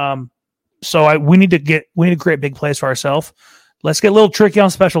 So we need to create big plays for ourselves. Let's get a little tricky on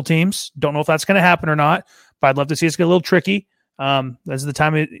special teams. Don't know if that's going to happen or not, but I'd love to see us get a little tricky. This is the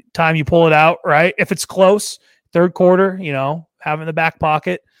time you pull it out, right? If it's close, 3rd quarter, have it in the back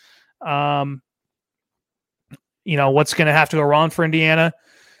pocket. What's going to have to go wrong for Indiana?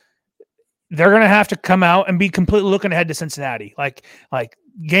 They're going to have to come out and be completely looking ahead to Cincinnati. Like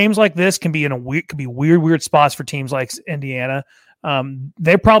games like this can be weird spots for teams like Indiana.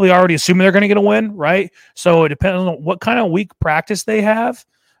 They're probably already assuming they're going to get a win, right? So it depends on what kind of week practice they have.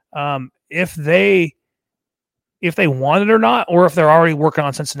 If they want it or not, or if they're already working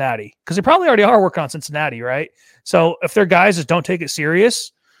on Cincinnati, because they probably already are working on Cincinnati, right? So if their guys just don't take it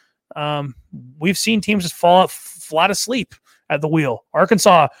serious, we've seen teams just fall flat asleep at the wheel.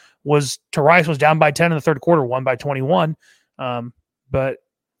 Arkansas was down by 10 in the 3rd quarter, won by 21. But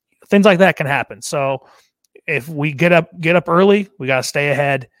things like that can happen. So if we get up early, we got to stay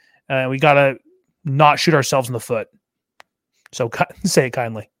ahead. We got to not shoot ourselves in the foot. So say it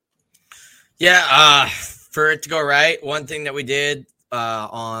kindly. Yeah. For it to go right, one thing that we did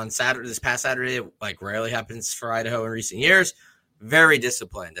on this past Saturday, rarely happens for Idaho in recent years, very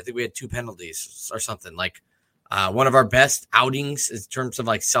disciplined. I think we had 2 penalties or something. One of our best outings in terms of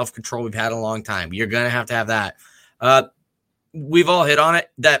self-control we've had in a long time. You're going to have that. We've all hit on it.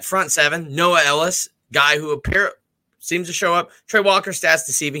 That front 7, Noah Ellis, guy who seems to show up. Trey Walker stats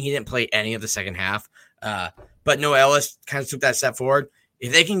deceiving. He didn't play any of the second half. But Noah Ellis kind of took that step forward.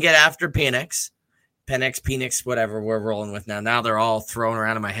 If they can get after Penix, whatever we're rolling with now. Now they're all thrown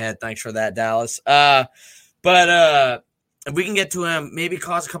around in my head. Thanks for that, Dallas. But if we can get to him, maybe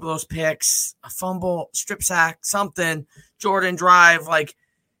cause a couple of those picks, a fumble, strip sack, something, Jordan drive. I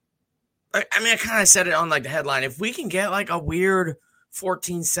kind of said it on the headline. If we can get a weird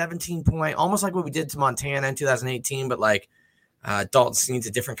 14, 17 point, almost like what we did to Montana in 2018, but Dalton needs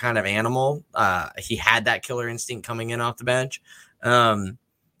a different kind of animal. He had that killer instinct coming in off the bench.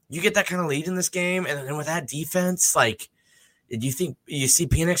 You get that kind of lead in this game, and then with that defense, like, do you think you see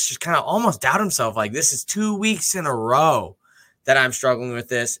Penix just kind of almost doubt himself? Like, this is 2 weeks in a row that I'm struggling with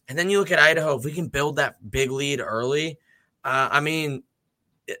this. And then you look at Idaho, if we can build that big lead early,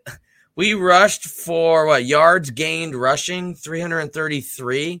 we rushed for yards gained rushing,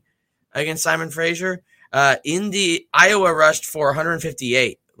 333 against Simon Fraser. Iowa rushed for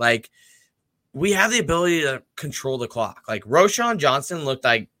 158. Like, we have the ability to control the clock. Like, Roschon Johnson looked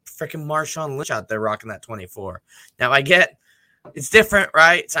like freaking Marshawn Lynch out there rocking that 24. Now, I get it's different,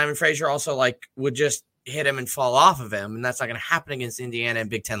 right? Simon Fraser also would just hit him and fall off of him, and that's not going to happen against Indiana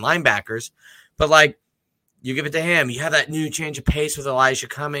and Big Ten linebackers. But you give it to him. You have that new change of pace with Elijah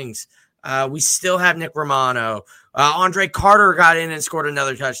Cummings. We still have Nick Romano. Andre Carter got in and scored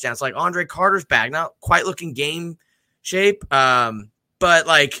another touchdown. It's Andre Carter's back, not quite looking game shape, but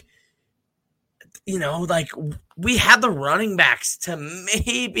we had the running backs to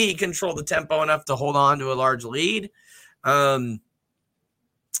maybe control the tempo enough to hold on to a large lead. That's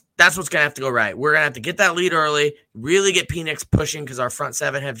what's going to have to go right. We're going to have to get that lead early, really get Penix pushing because our front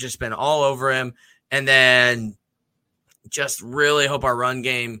seven have just been all over him, and then just really hope our run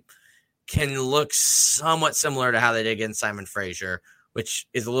game can look somewhat similar to how they did against Simon Fraser, which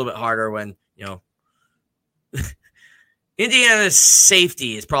is a little bit harder when, Indiana's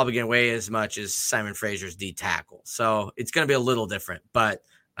safety is probably going to weigh as much as Simon Fraser's D tackle. So it's going to be a little different, but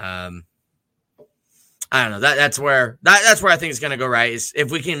I don't know. That's where I think it's going to go right, is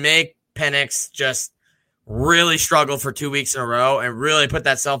if we can make Penix just really struggle for 2 weeks in a row and really put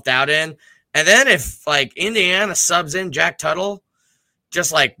that self-doubt in. And then if Indiana subs in Jack Tuttle,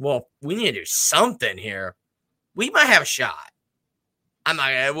 just we need to do something here, we might have a shot. I'm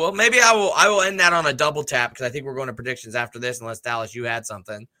not gonna, well, maybe I will end that on a double tap because I think we're going to predictions after this, unless Dallas, you had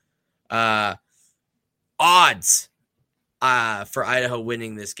something. Odds for Idaho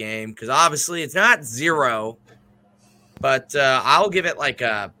winning this game, because obviously it's not 0, but I'll give it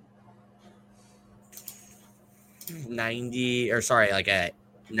a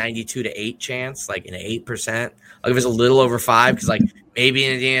 92-8 chance, an 8%. I'll give us a little over 5 because maybe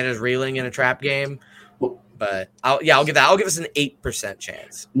Indiana's reeling in a trap game. But I'll give that. I'll give us an 8%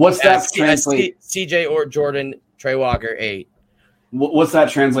 chance. What's that translate? CJ or Jordan, Trey Walker, 8. What's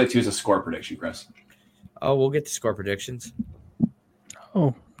that translate to as a score prediction, Chris? Oh, we'll get to score predictions.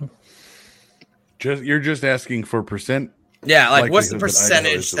 Oh, you're just asking for percent. Yeah, what's the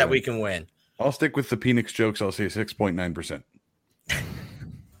percentage that we can win? I'll stick with the Penix jokes. I'll say 6.9%.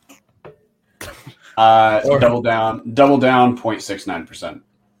 Double down, 0.69%.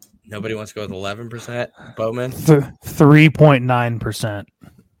 Nobody wants to go with 11%, Bowman? 3.9%.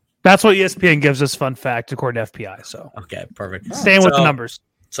 That's what ESPN gives us, fun fact, according to FPI. So okay, perfect. Staying with the numbers.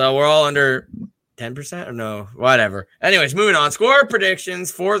 So we're all under 10% or no? Whatever. Anyways, moving on. Score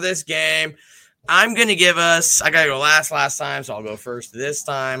predictions for this game. I'm going to give us – I got to go last time, so I'll go first this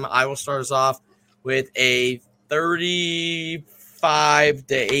time. I will start us off with a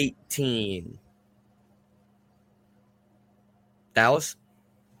 35-18. Dallas?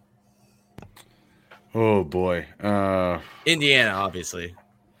 Oh, boy. Indiana, obviously.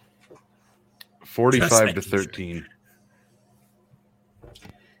 45-13.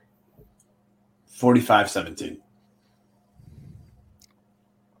 45-17.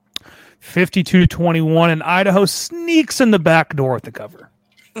 52-21, and Idaho sneaks in the back door with the cover.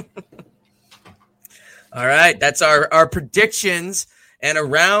 All right, that's our predictions. And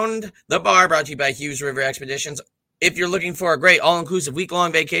Around the Bar, brought to you by Hughes River Expeditions. If you're looking for a great all-inclusive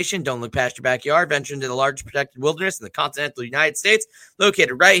week-long vacation, don't look past your backyard. Venture into the largest protected wilderness in the continental United States,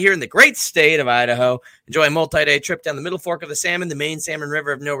 located right here in the great state of Idaho. Enjoy a multi-day trip down the Middle Fork of the Salmon, the main Salmon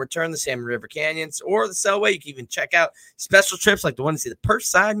River of no return, the Salmon River Canyons, or the Selway. You can even check out special trips like the one to see the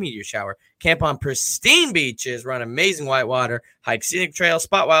Perth-side meteor shower, camp on pristine beaches, run amazing whitewater, hike scenic trails,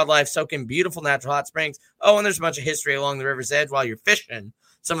 spot wildlife, soak in beautiful natural hot springs. Oh, and there's a bunch of history along the river's edge while you're fishing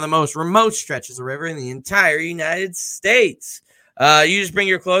some of the most remote stretches of river in the entire United States. You just bring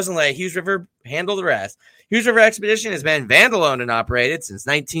your clothes and let Hughes River handle the rest. Hughes River Expedition has been vandal-owned and operated since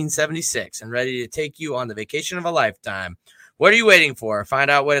 1976 and ready to take you on the vacation of a lifetime. What are you waiting for? Find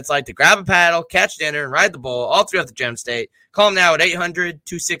out what it's like to grab a paddle, catch dinner, and ride the bull all throughout the Gem State. Call them now at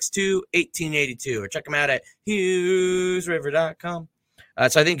 800-262-1882 or check them out at HughesRiver.com.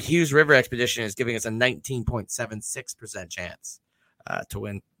 So I think Hughes River Expedition is giving us a 19.76% chance to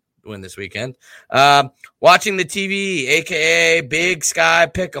win this weekend. Watching the TV, a.k.a. Big Sky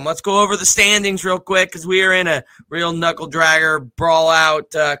Pick'em. Let's go over the standings real quick because we are in a real knuckle-dragger,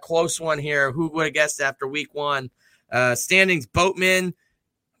 brawl-out, close one here. Who would have guessed after week 1? Standings, Boatman,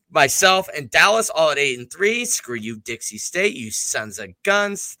 myself, and Dallas all at 8-3. Screw you, Dixie State, you sons of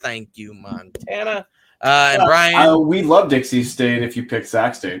guns. Thank you, Montana. And Brian. We love Dixie State if you pick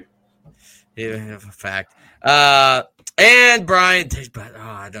Sac State. Yeah, fact. And Brian,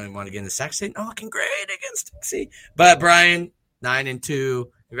 I don't even want to get into Sac State. Looking great against Dixie. But Brian, 9-2.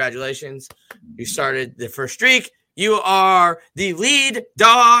 Congratulations. You started the first streak. You are the lead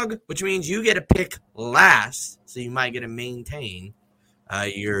dog, which means you get to pick last. So you might get to maintain.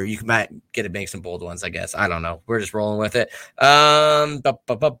 You might get to make some bold ones, I guess. I don't know. We're just rolling with it.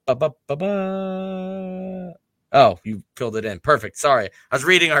 Oh, you filled it in. Perfect. Sorry. I was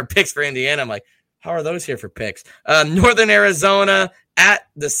reading our picks for Indiana. I'm like, how are those here for picks? Northern Arizona at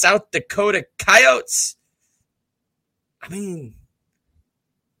the South Dakota Coyotes. I mean,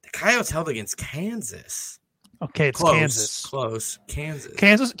 the Coyotes held against Kansas. Okay, it's Close, Kansas. Close.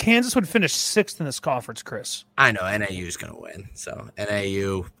 Kansas. Kansas would finish 6th in this conference, Chris. I know NAU is going to win. So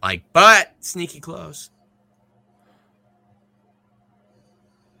NAU, but sneaky close.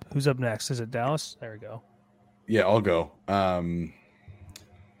 Who's up next? Is it Dallas? There we go. Yeah, I'll go. I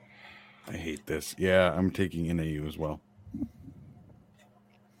hate this. Yeah, I'm taking NAU as well.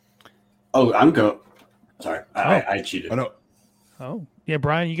 Oh, I'm go. Sorry, I cheated. Oh, no. Oh, yeah,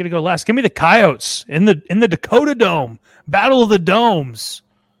 Brian, you got to go last. Give me the Coyotes in the Dakota Dome. Battle of the Domes.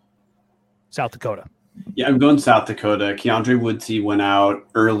 South Dakota. Yeah, I'm going South Dakota. Keandre Woodsey went out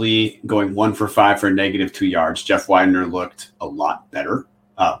early, going 1 for 5 for -2 yards. Jeff Widener looked a lot better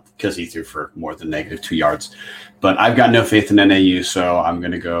because he threw for more than -2 yards. But I've got no faith in NAU, so I'm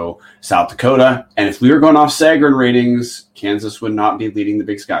going to go South Dakota. And if we were going off Sagarin ratings, Kansas would not be leading the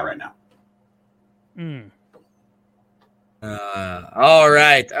Big Sky right now. All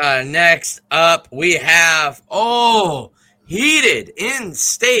right. Next up, we have heated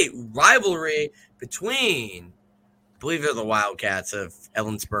in-state rivalry between, I believe they're the Wildcats of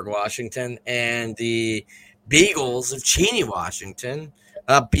Ellensburg, Washington, and the Beagles of Cheney, Washington.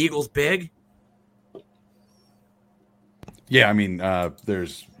 Beagles big. Yeah, I mean,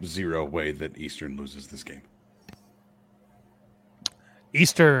 there's zero way that Eastern loses this game.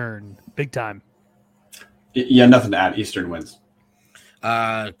 Eastern, big time. Yeah, nothing to add. Eastern wins.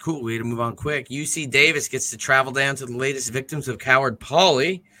 Cool. Way to move on quick. UC Davis gets to travel down to the latest victims of Coward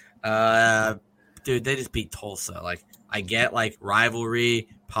Poly. Dude, they just beat Tulsa. Like, I get rivalry,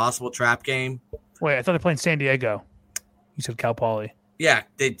 possible trap game. Wait, I thought they're playing San Diego. You said Cal Poly. Yeah,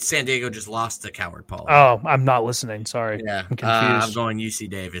 San Diego just lost to Coward Poly. Oh, I'm not listening. Sorry. Yeah, I'm confused. I'm going UC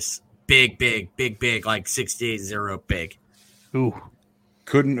Davis. Big, like 68-0 big. Ooh.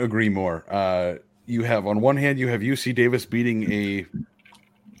 Couldn't agree more. You have, on one hand, you have UC Davis beating a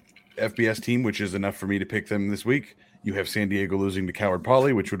FBS team, which is enough for me to pick them this week. You have San Diego losing to Coward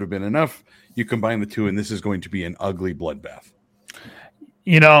Poly, which would have been enough. You combine the two, and this is going to be an ugly bloodbath.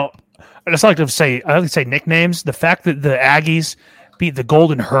 You know, I just like to say nicknames. The fact that the Aggies beat the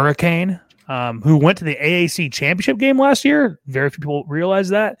Golden Hurricane, who went to the AAC championship game last year. Very few people realize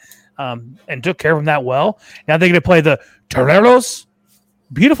that, and took care of them that well. Now they're going to play the Toreros.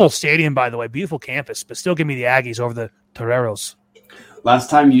 Beautiful stadium, by the way. Beautiful campus, but still give me the Aggies over the Toreros. Last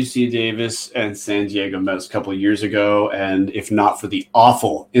time UC Davis and San Diego met was a couple of years ago, and if not for the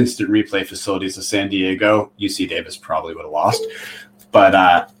awful instant replay facilities of San Diego, UC Davis probably would have lost.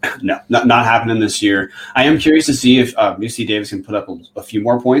 But no, not happening this year. I am curious to see if UC Davis can put up a few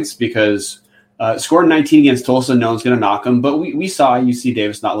more points because scoring 19 against Tulsa, no one's going to knock them. But we saw UC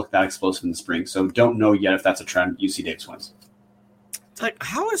Davis not look that explosive in the spring, so don't know yet if that's a trend. UC Davis wins. Like,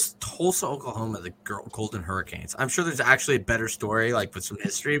 how is Tulsa, Oklahoma, the Golden Hurricanes? I'm sure there's actually a better story, like with some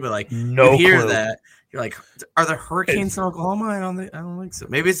history, but like no you hear clue. that, you're like, are there Hurricanes in Oklahoma? I don't think so.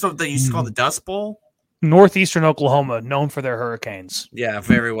 Maybe it's what they used to call the Dust Bowl. Northeastern Oklahoma, known for their hurricanes. Yeah,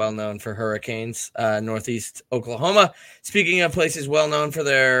 very well known for hurricanes. Northeast Oklahoma. Speaking of places well known for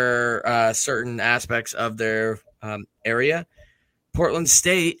their certain aspects of their area, Portland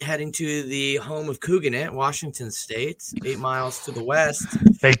State heading to the home of Couganet, Washington State, 8 miles to the west.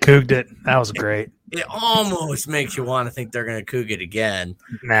 They couged it. That was great. It almost makes you want to think they're going to coug it again.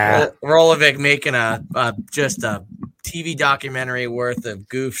 Nah. Rolovic making just a TV documentary worth of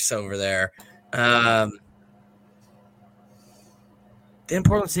goofs over there. Didn't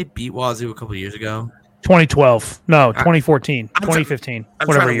Portland State beat Wazoo a couple years ago? 2012. No, 2014. 2015.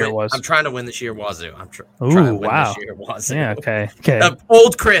 Whatever year it was. I'm trying to win this year, Wazoo. I'm trying to win this year, Wazoo. Yeah, okay.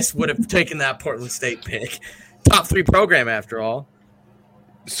 Old Chris would have taken that Portland State pick. Top 3 program, after all.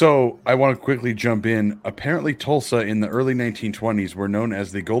 So I want to quickly jump in. Apparently, Tulsa in the early 1920s were known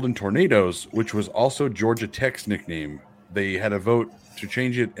as the Golden Tornadoes, which was also Georgia Tech's nickname they had a vote to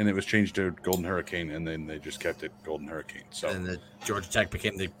change it, and it was changed to Golden Hurricane, and then they just kept it Golden Hurricane. So and the Georgia Tech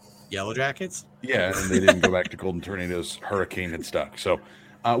became the Yellow Jackets. Yeah, and they didn't go back to Golden Tornadoes. Hurricane had stuck. So,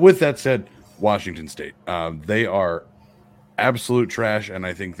 with that said, Washington State, they are absolute trash, and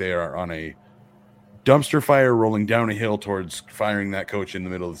I think they are on a dumpster fire rolling down a hill towards firing that coach in the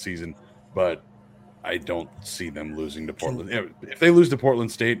middle of the season. But I don't see them losing to Portland. If they lose to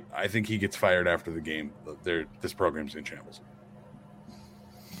Portland State, I think he gets fired after the game. This program's in shambles.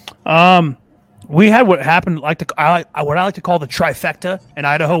 We had what happened what I like to call the trifecta: an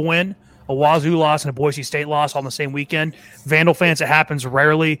Idaho win, a Wazoo loss, and a Boise State loss all in the same weekend. Vandal fans, it happens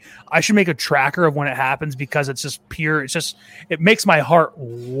rarely. I should make a tracker of when it happens because it's just pure. It makes my heart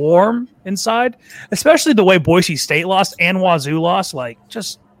warm inside, especially the way Boise State lost and Wazoo lost. Like,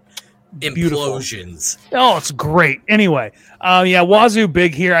 just implosions. Beautiful. Oh, it's great. Anyway, Wazoo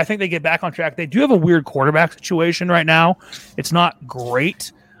big here. I think they get back on track. They do have a weird quarterback situation right now. It's not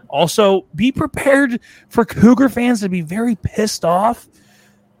great. Also, be prepared for Cougar fans to be very pissed off.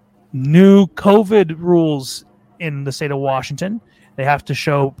 New COVID rules in the state of Washington. They have to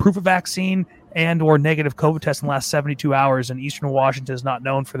show proof of vaccine and or negative COVID test in the last 72 hours, and Eastern Washington is not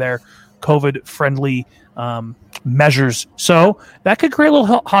known for their COVID-friendly measures. So that could create a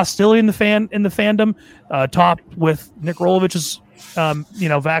little hostility in the fandom, topped with Nick Rolovich's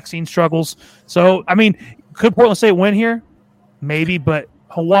vaccine struggles. So, I mean, could Portland State win here? Maybe, but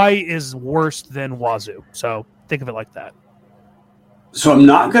Hawaii is worse than Wazoo. So think of it like that. So I'm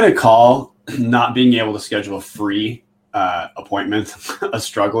not going to call not being able to schedule a free appointment a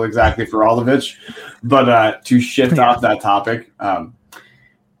struggle exactly for Rolovich. But to shift off that topic, I'm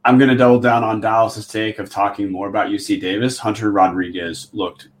going to double down on Dallas's take of talking more about UC Davis. Hunter Rodriguez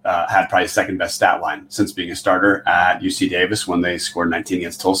had probably second best stat line since being a starter at UC Davis when they scored 19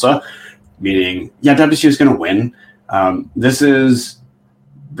 against Tulsa, meaning, WSU is going to win.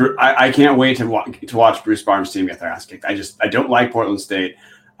 I can't wait to watch Bruce Barnes' team get their ass kicked. I don't like Portland State.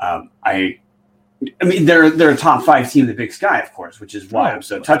 I mean, they're a top 5 team in the Big Sky, of course, which is why I'm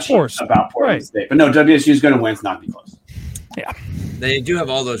so touchy about Portland State. But no, WSU is going to win. It's not going to be close. Yeah, they do have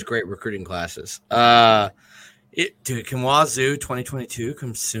all those great recruiting classes. Can Wazoo 2022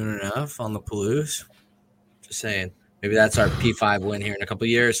 come soon enough on the Palouse? Just saying. Maybe that's our P5 win here in a couple of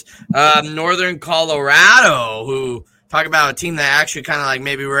years. Northern Colorado, who talk about a team that actually kind of like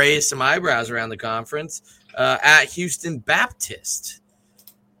maybe raised some eyebrows around the conference, at Houston Baptist.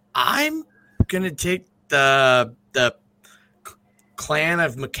 I'm going to take the clan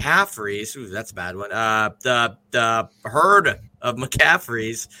of McCaffreys. Ooh, that's a bad one. The herd of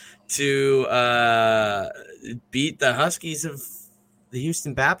McCaffreys to beat the Huskies of the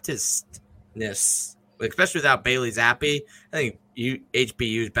Houston Baptist-ness, especially without Bailey Zappi. I think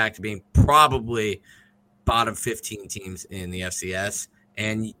HBU is back to being probably bottom 15 teams in the FCS,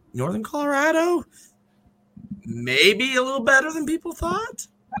 and Northern Colorado maybe a little better than people thought.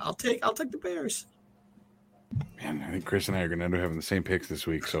 I'll take the Bears. Man, I think Chris and I are going to end up having the same picks this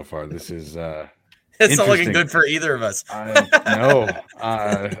week so far. This is it's not looking good for either of us.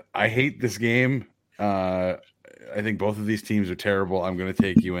 I hate this game. I think both of these teams are terrible. I'm going to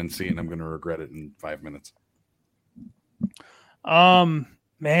take UNC, and I'm going to regret it in 5 minutes.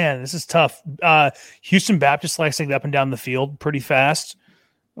 Man, this is tough. Houston Baptist likes to get up and down the field pretty fast.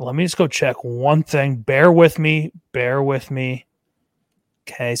 Let me just go check one thing. Bear with me.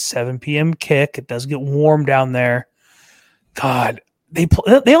 Okay, 7 p.m. kick. It does get warm down there. God, they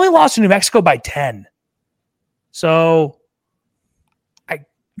only lost to New Mexico by 10. So,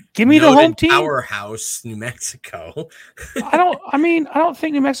 give me the home team. Powerhouse, New Mexico. I don't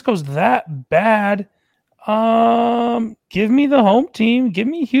think New Mexico's that bad. Give me the home team. Give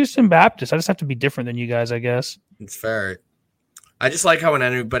me Houston Baptist. I just have to be different than you guys, I guess. It's fair. I just like how when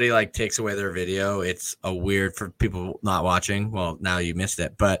anybody takes away their video, it's a weird for people not watching. Well, now you missed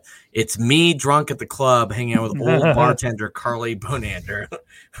it, but it's me drunk at the club hanging out with old bartender Carly Bonander.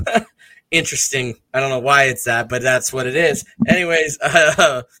 Interesting. I don't know why it's that, but that's what it is. Anyways,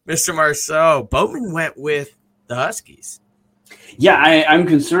 Mr. Marceau, Boatman went with the Huskies. Yeah, I'm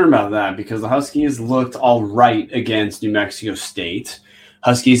concerned about that because the Huskies looked all right against New Mexico State.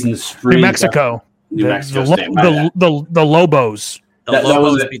 Huskies in the spring. New Mexico State. The Lobos. The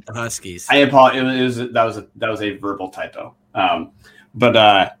Lobos beat the Huskies. I apologize. That was a verbal typo.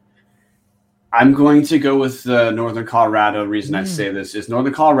 But I'm going to go with Northern Colorado. The reason I say this is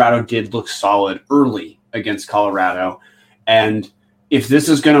Northern Colorado did look solid early against Colorado, and if this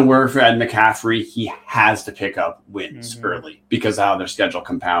is going to work for Ed McCaffrey, he has to pick up wins early because of how their schedule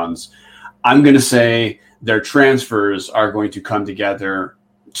compounds. I'm going to say their transfers are going to come together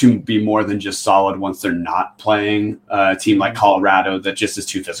to be more than just solid once they're not playing a team like Colorado that just is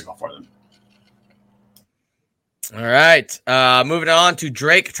too physical for them. All right. Moving on to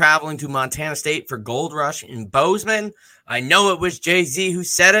Drake traveling to Montana State for Gold Rush in Bozeman. I know it was Jay-Z who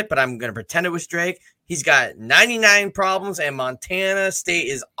said it, but I'm going to pretend it was Drake. He's got 99 problems, and Montana State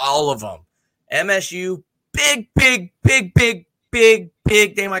is all of them. MSU, big. They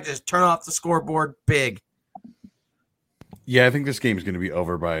might just turn off the scoreboard big. Yeah, I think this game is going to be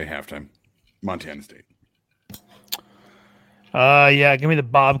over by halftime. Montana State. Yeah, give me the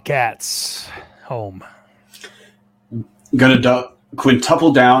Bobcats home. Going to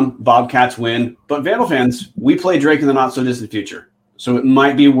quintuple down. Bobcats win. But Vandal fans, we play Drake in the not-so-distant future. So it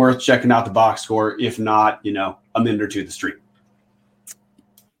might be worth checking out the box score, if not, a minute or two the street.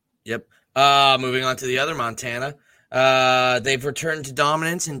 Yep. Moving on to the other Montana. They've returned to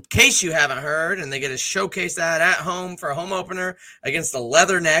dominance, in case you haven't heard, and they get to showcase that at home for a home opener against the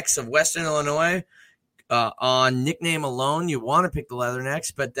Leathernecks of Western Illinois. On nickname alone, you want to pick the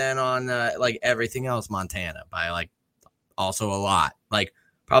Leathernecks, but then on everything else, Montana by also a lot,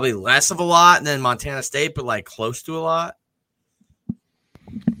 probably less of a lot than Montana State, but close to a lot.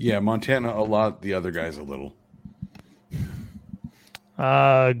 Yeah, Montana a lot, the other guys a little.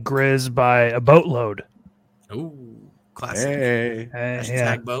 Grizz by a boatload. Ooh, classic. Hey.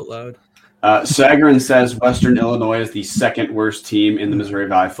 Hashtag boatload. Sagarin says Western Illinois is the second worst team in the Missouri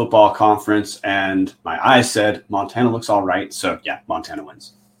Valley Football Conference, and my eyes said Montana looks all right. So, yeah, Montana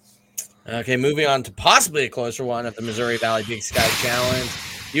wins. Okay, moving on to possibly a closer one of the Missouri Valley Big Sky Challenge.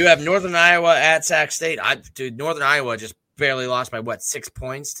 You have Northern Iowa at Sac State. Northern Iowa just barely lost by 6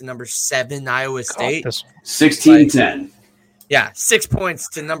 points to number 7 Iowa State. 16-10. Yeah, 6 points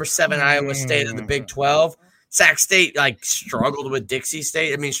to number 7 Iowa State in the Big 12. Sac State struggled with Dixie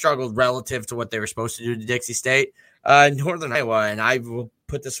State. I mean, struggled relative to what they were supposed to do to Dixie State. Northern Iowa, and I will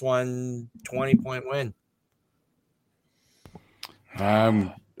put this one 20-point win.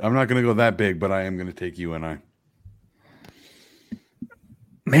 I'm not going to go that big, but I am going to take UNI.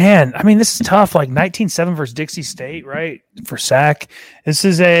 Man, I mean, this is tough. 19-7 versus Dixie State, right? For Sac. This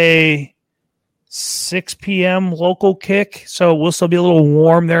is a 6 p.m. local kick, so we'll still be a little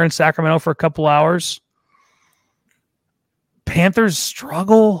warm there in Sacramento for a couple hours. Panthers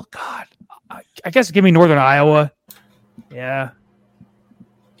struggle. God, I guess give me Northern Iowa. Yeah.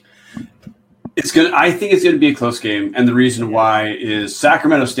 I think it's gonna be a close game, and the reason why is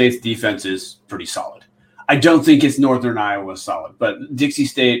Sacramento State's defense is pretty solid. I don't think it's Northern Iowa solid, but Dixie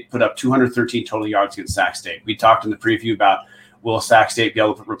State put up 213 total yards against Sac State. We talked in the preview about will Sac State be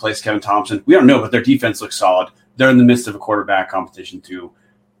able to replace Kevin Thompson? We don't know, but their defense looks solid. They're in the midst of a quarterback competition too.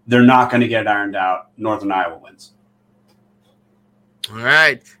 They're not going to get ironed out. Northern Iowa wins. All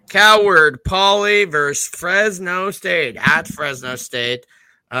right. Coward Poly versus Fresno State at Fresno State.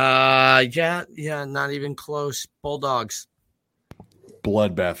 Yeah, not even close. Bulldogs.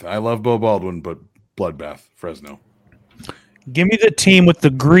 Bloodbath. I love Bo Baldwin, but bloodbath. Fresno. Give me the team with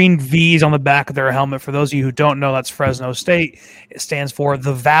the green V's on the back of their helmet. For those of you who don't know, that's Fresno State. It stands for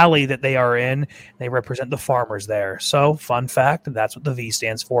the valley that they are in. They represent the farmers there. So, fun fact, that's what the V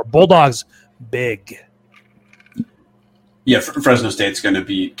stands for. Bulldogs, big. Yeah, Fresno State's going to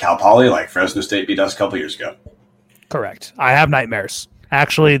beat Cal Poly like Fresno State beat us a couple years ago. Correct. I have nightmares.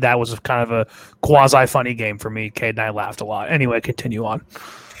 Actually, that was kind of a quasi-funny game for me. Cade and I laughed a lot. Anyway, continue on.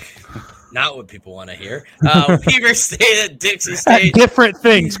 Not what people want to hear. Weber State at Dixie State. Different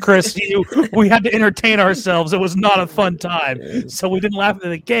things, Chris. We had to entertain ourselves. It was not a fun time. So we didn't laugh at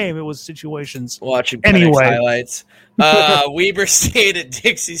the game. It was situations. Watching anyway. Highlights. Weber State at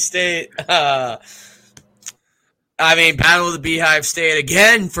Dixie State. Battle of the Beehive State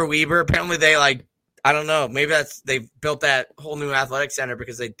again for Weber. Apparently they I don't know. Maybe they've built that whole new athletic center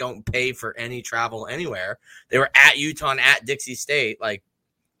because they don't pay for any travel anywhere. They were at Utah and at Dixie State,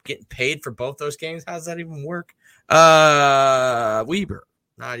 getting paid for both those games. How does that even work? Weber,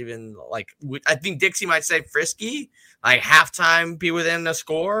 not even I think Dixie might say frisky, halftime be within the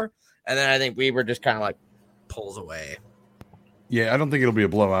score, and then I think Weber just kind of pulls away. Yeah, I don't think it'll be a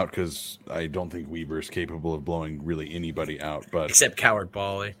blowout because I don't think Weber is capable of blowing really anybody out. But except Coward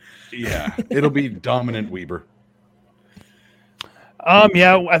Poly. Yeah, it'll be dominant Weber.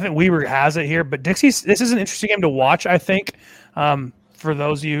 Yeah, I think Weber has it here, but this is an interesting game to watch, I think. For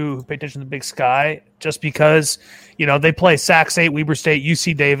those of you who pay attention to the Big Sky, just because, they play Sac State, Weber State,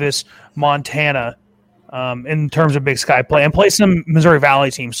 UC Davis, Montana in terms of Big Sky play, and play some Missouri Valley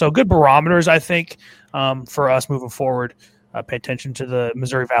teams. So good barometers, I think, for us moving forward. Pay attention to the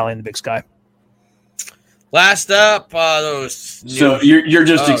Missouri Valley and the Big Sky. Last up, those. So you're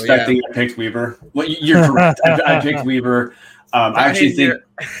just expecting I picked Weber. Well, you're correct. I picked Weber. I actually think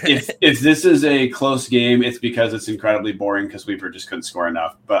if this is a close game, it's because it's incredibly boring because Weaver just couldn't score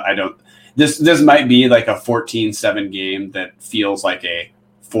enough. But I don't. This might be like a 14-7 game that feels like a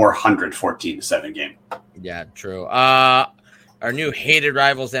 414-7 game. Yeah, true. Our new hated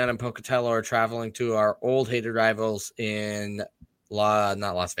rivals down in Pocatello are traveling to our old hated rivals in not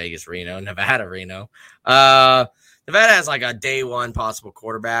Las Vegas, Reno, Nevada, Reno. Nevada has like a day one possible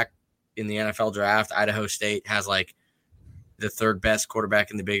quarterback in the NFL draft. Idaho State has like the third best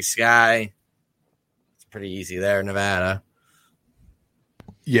quarterback in the Big Sky. It's pretty easy there, Nevada.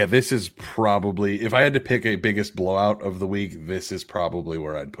 Yeah, this is probably, if I had to pick a biggest blowout of the week, this is probably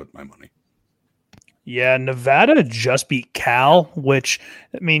where I'd put my money. Yeah, Nevada just beat Cal, which,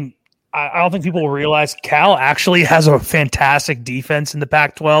 I mean, I don't think people realize Cal actually has a fantastic defense in the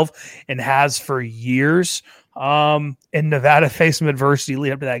Pac-12 and has for years. And Nevada faced some adversity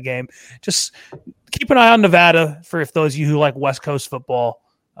lead up to that game. Just keep an eye on Nevada for if those of you who like West Coast football.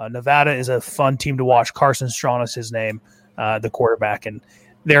 Nevada is a fun team to watch. Carson Strong is his name, the quarterback, and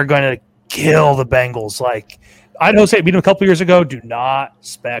they're going to kill the Bengals. Like Idaho State beat them a couple years ago. Do not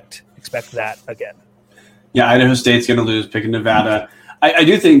expect that again. Yeah, Idaho State's going to lose, picking Nevada. I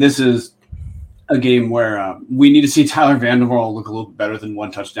do think this is a game where we need to see Tyler Vanderwaal look a little better than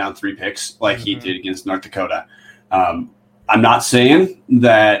 1 touchdown, 3 picks like he did against North Dakota. I'm not saying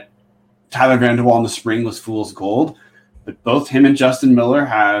that Tyler Vanderwaal in the spring was fool's gold, but both him and Justin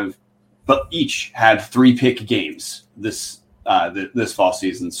Miller each had 3-pick games this fall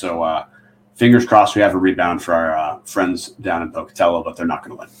season. So fingers crossed we have a rebound for our friends down in Pocatello, but they're not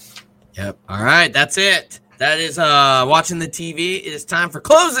going to win. Yep. All right. That's it. That is watching the TV. It is time for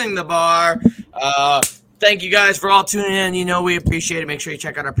closing the bar. Thank you guys for all tuning in. You know we appreciate it. Make sure you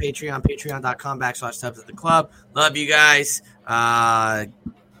check out our Patreon, patreon.com/Tubs at the Club. Love you guys. I'll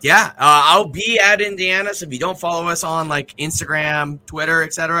be at Indiana, so if you don't follow us on like Instagram, Twitter,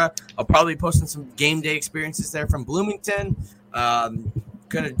 etc., I'll probably be posting some game day experiences there from Bloomington. Play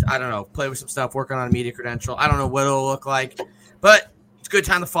with some stuff, working on a media credential. I don't know what it'll look like, but it's a good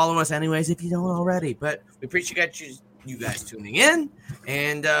time to follow us anyways if you don't already. But we appreciate you guys tuning in,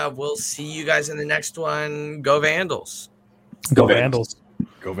 and we'll see you guys in the next one. Go Vandals. Go Vandals.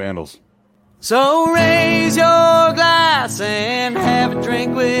 Go Vandals. So raise your glass and have a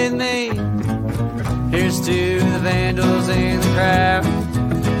drink with me. Here's to the Vandals in the crowd,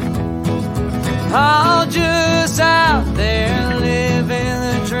 all just out there living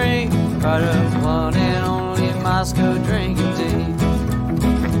the dream, part of one and only Moscow drinking team.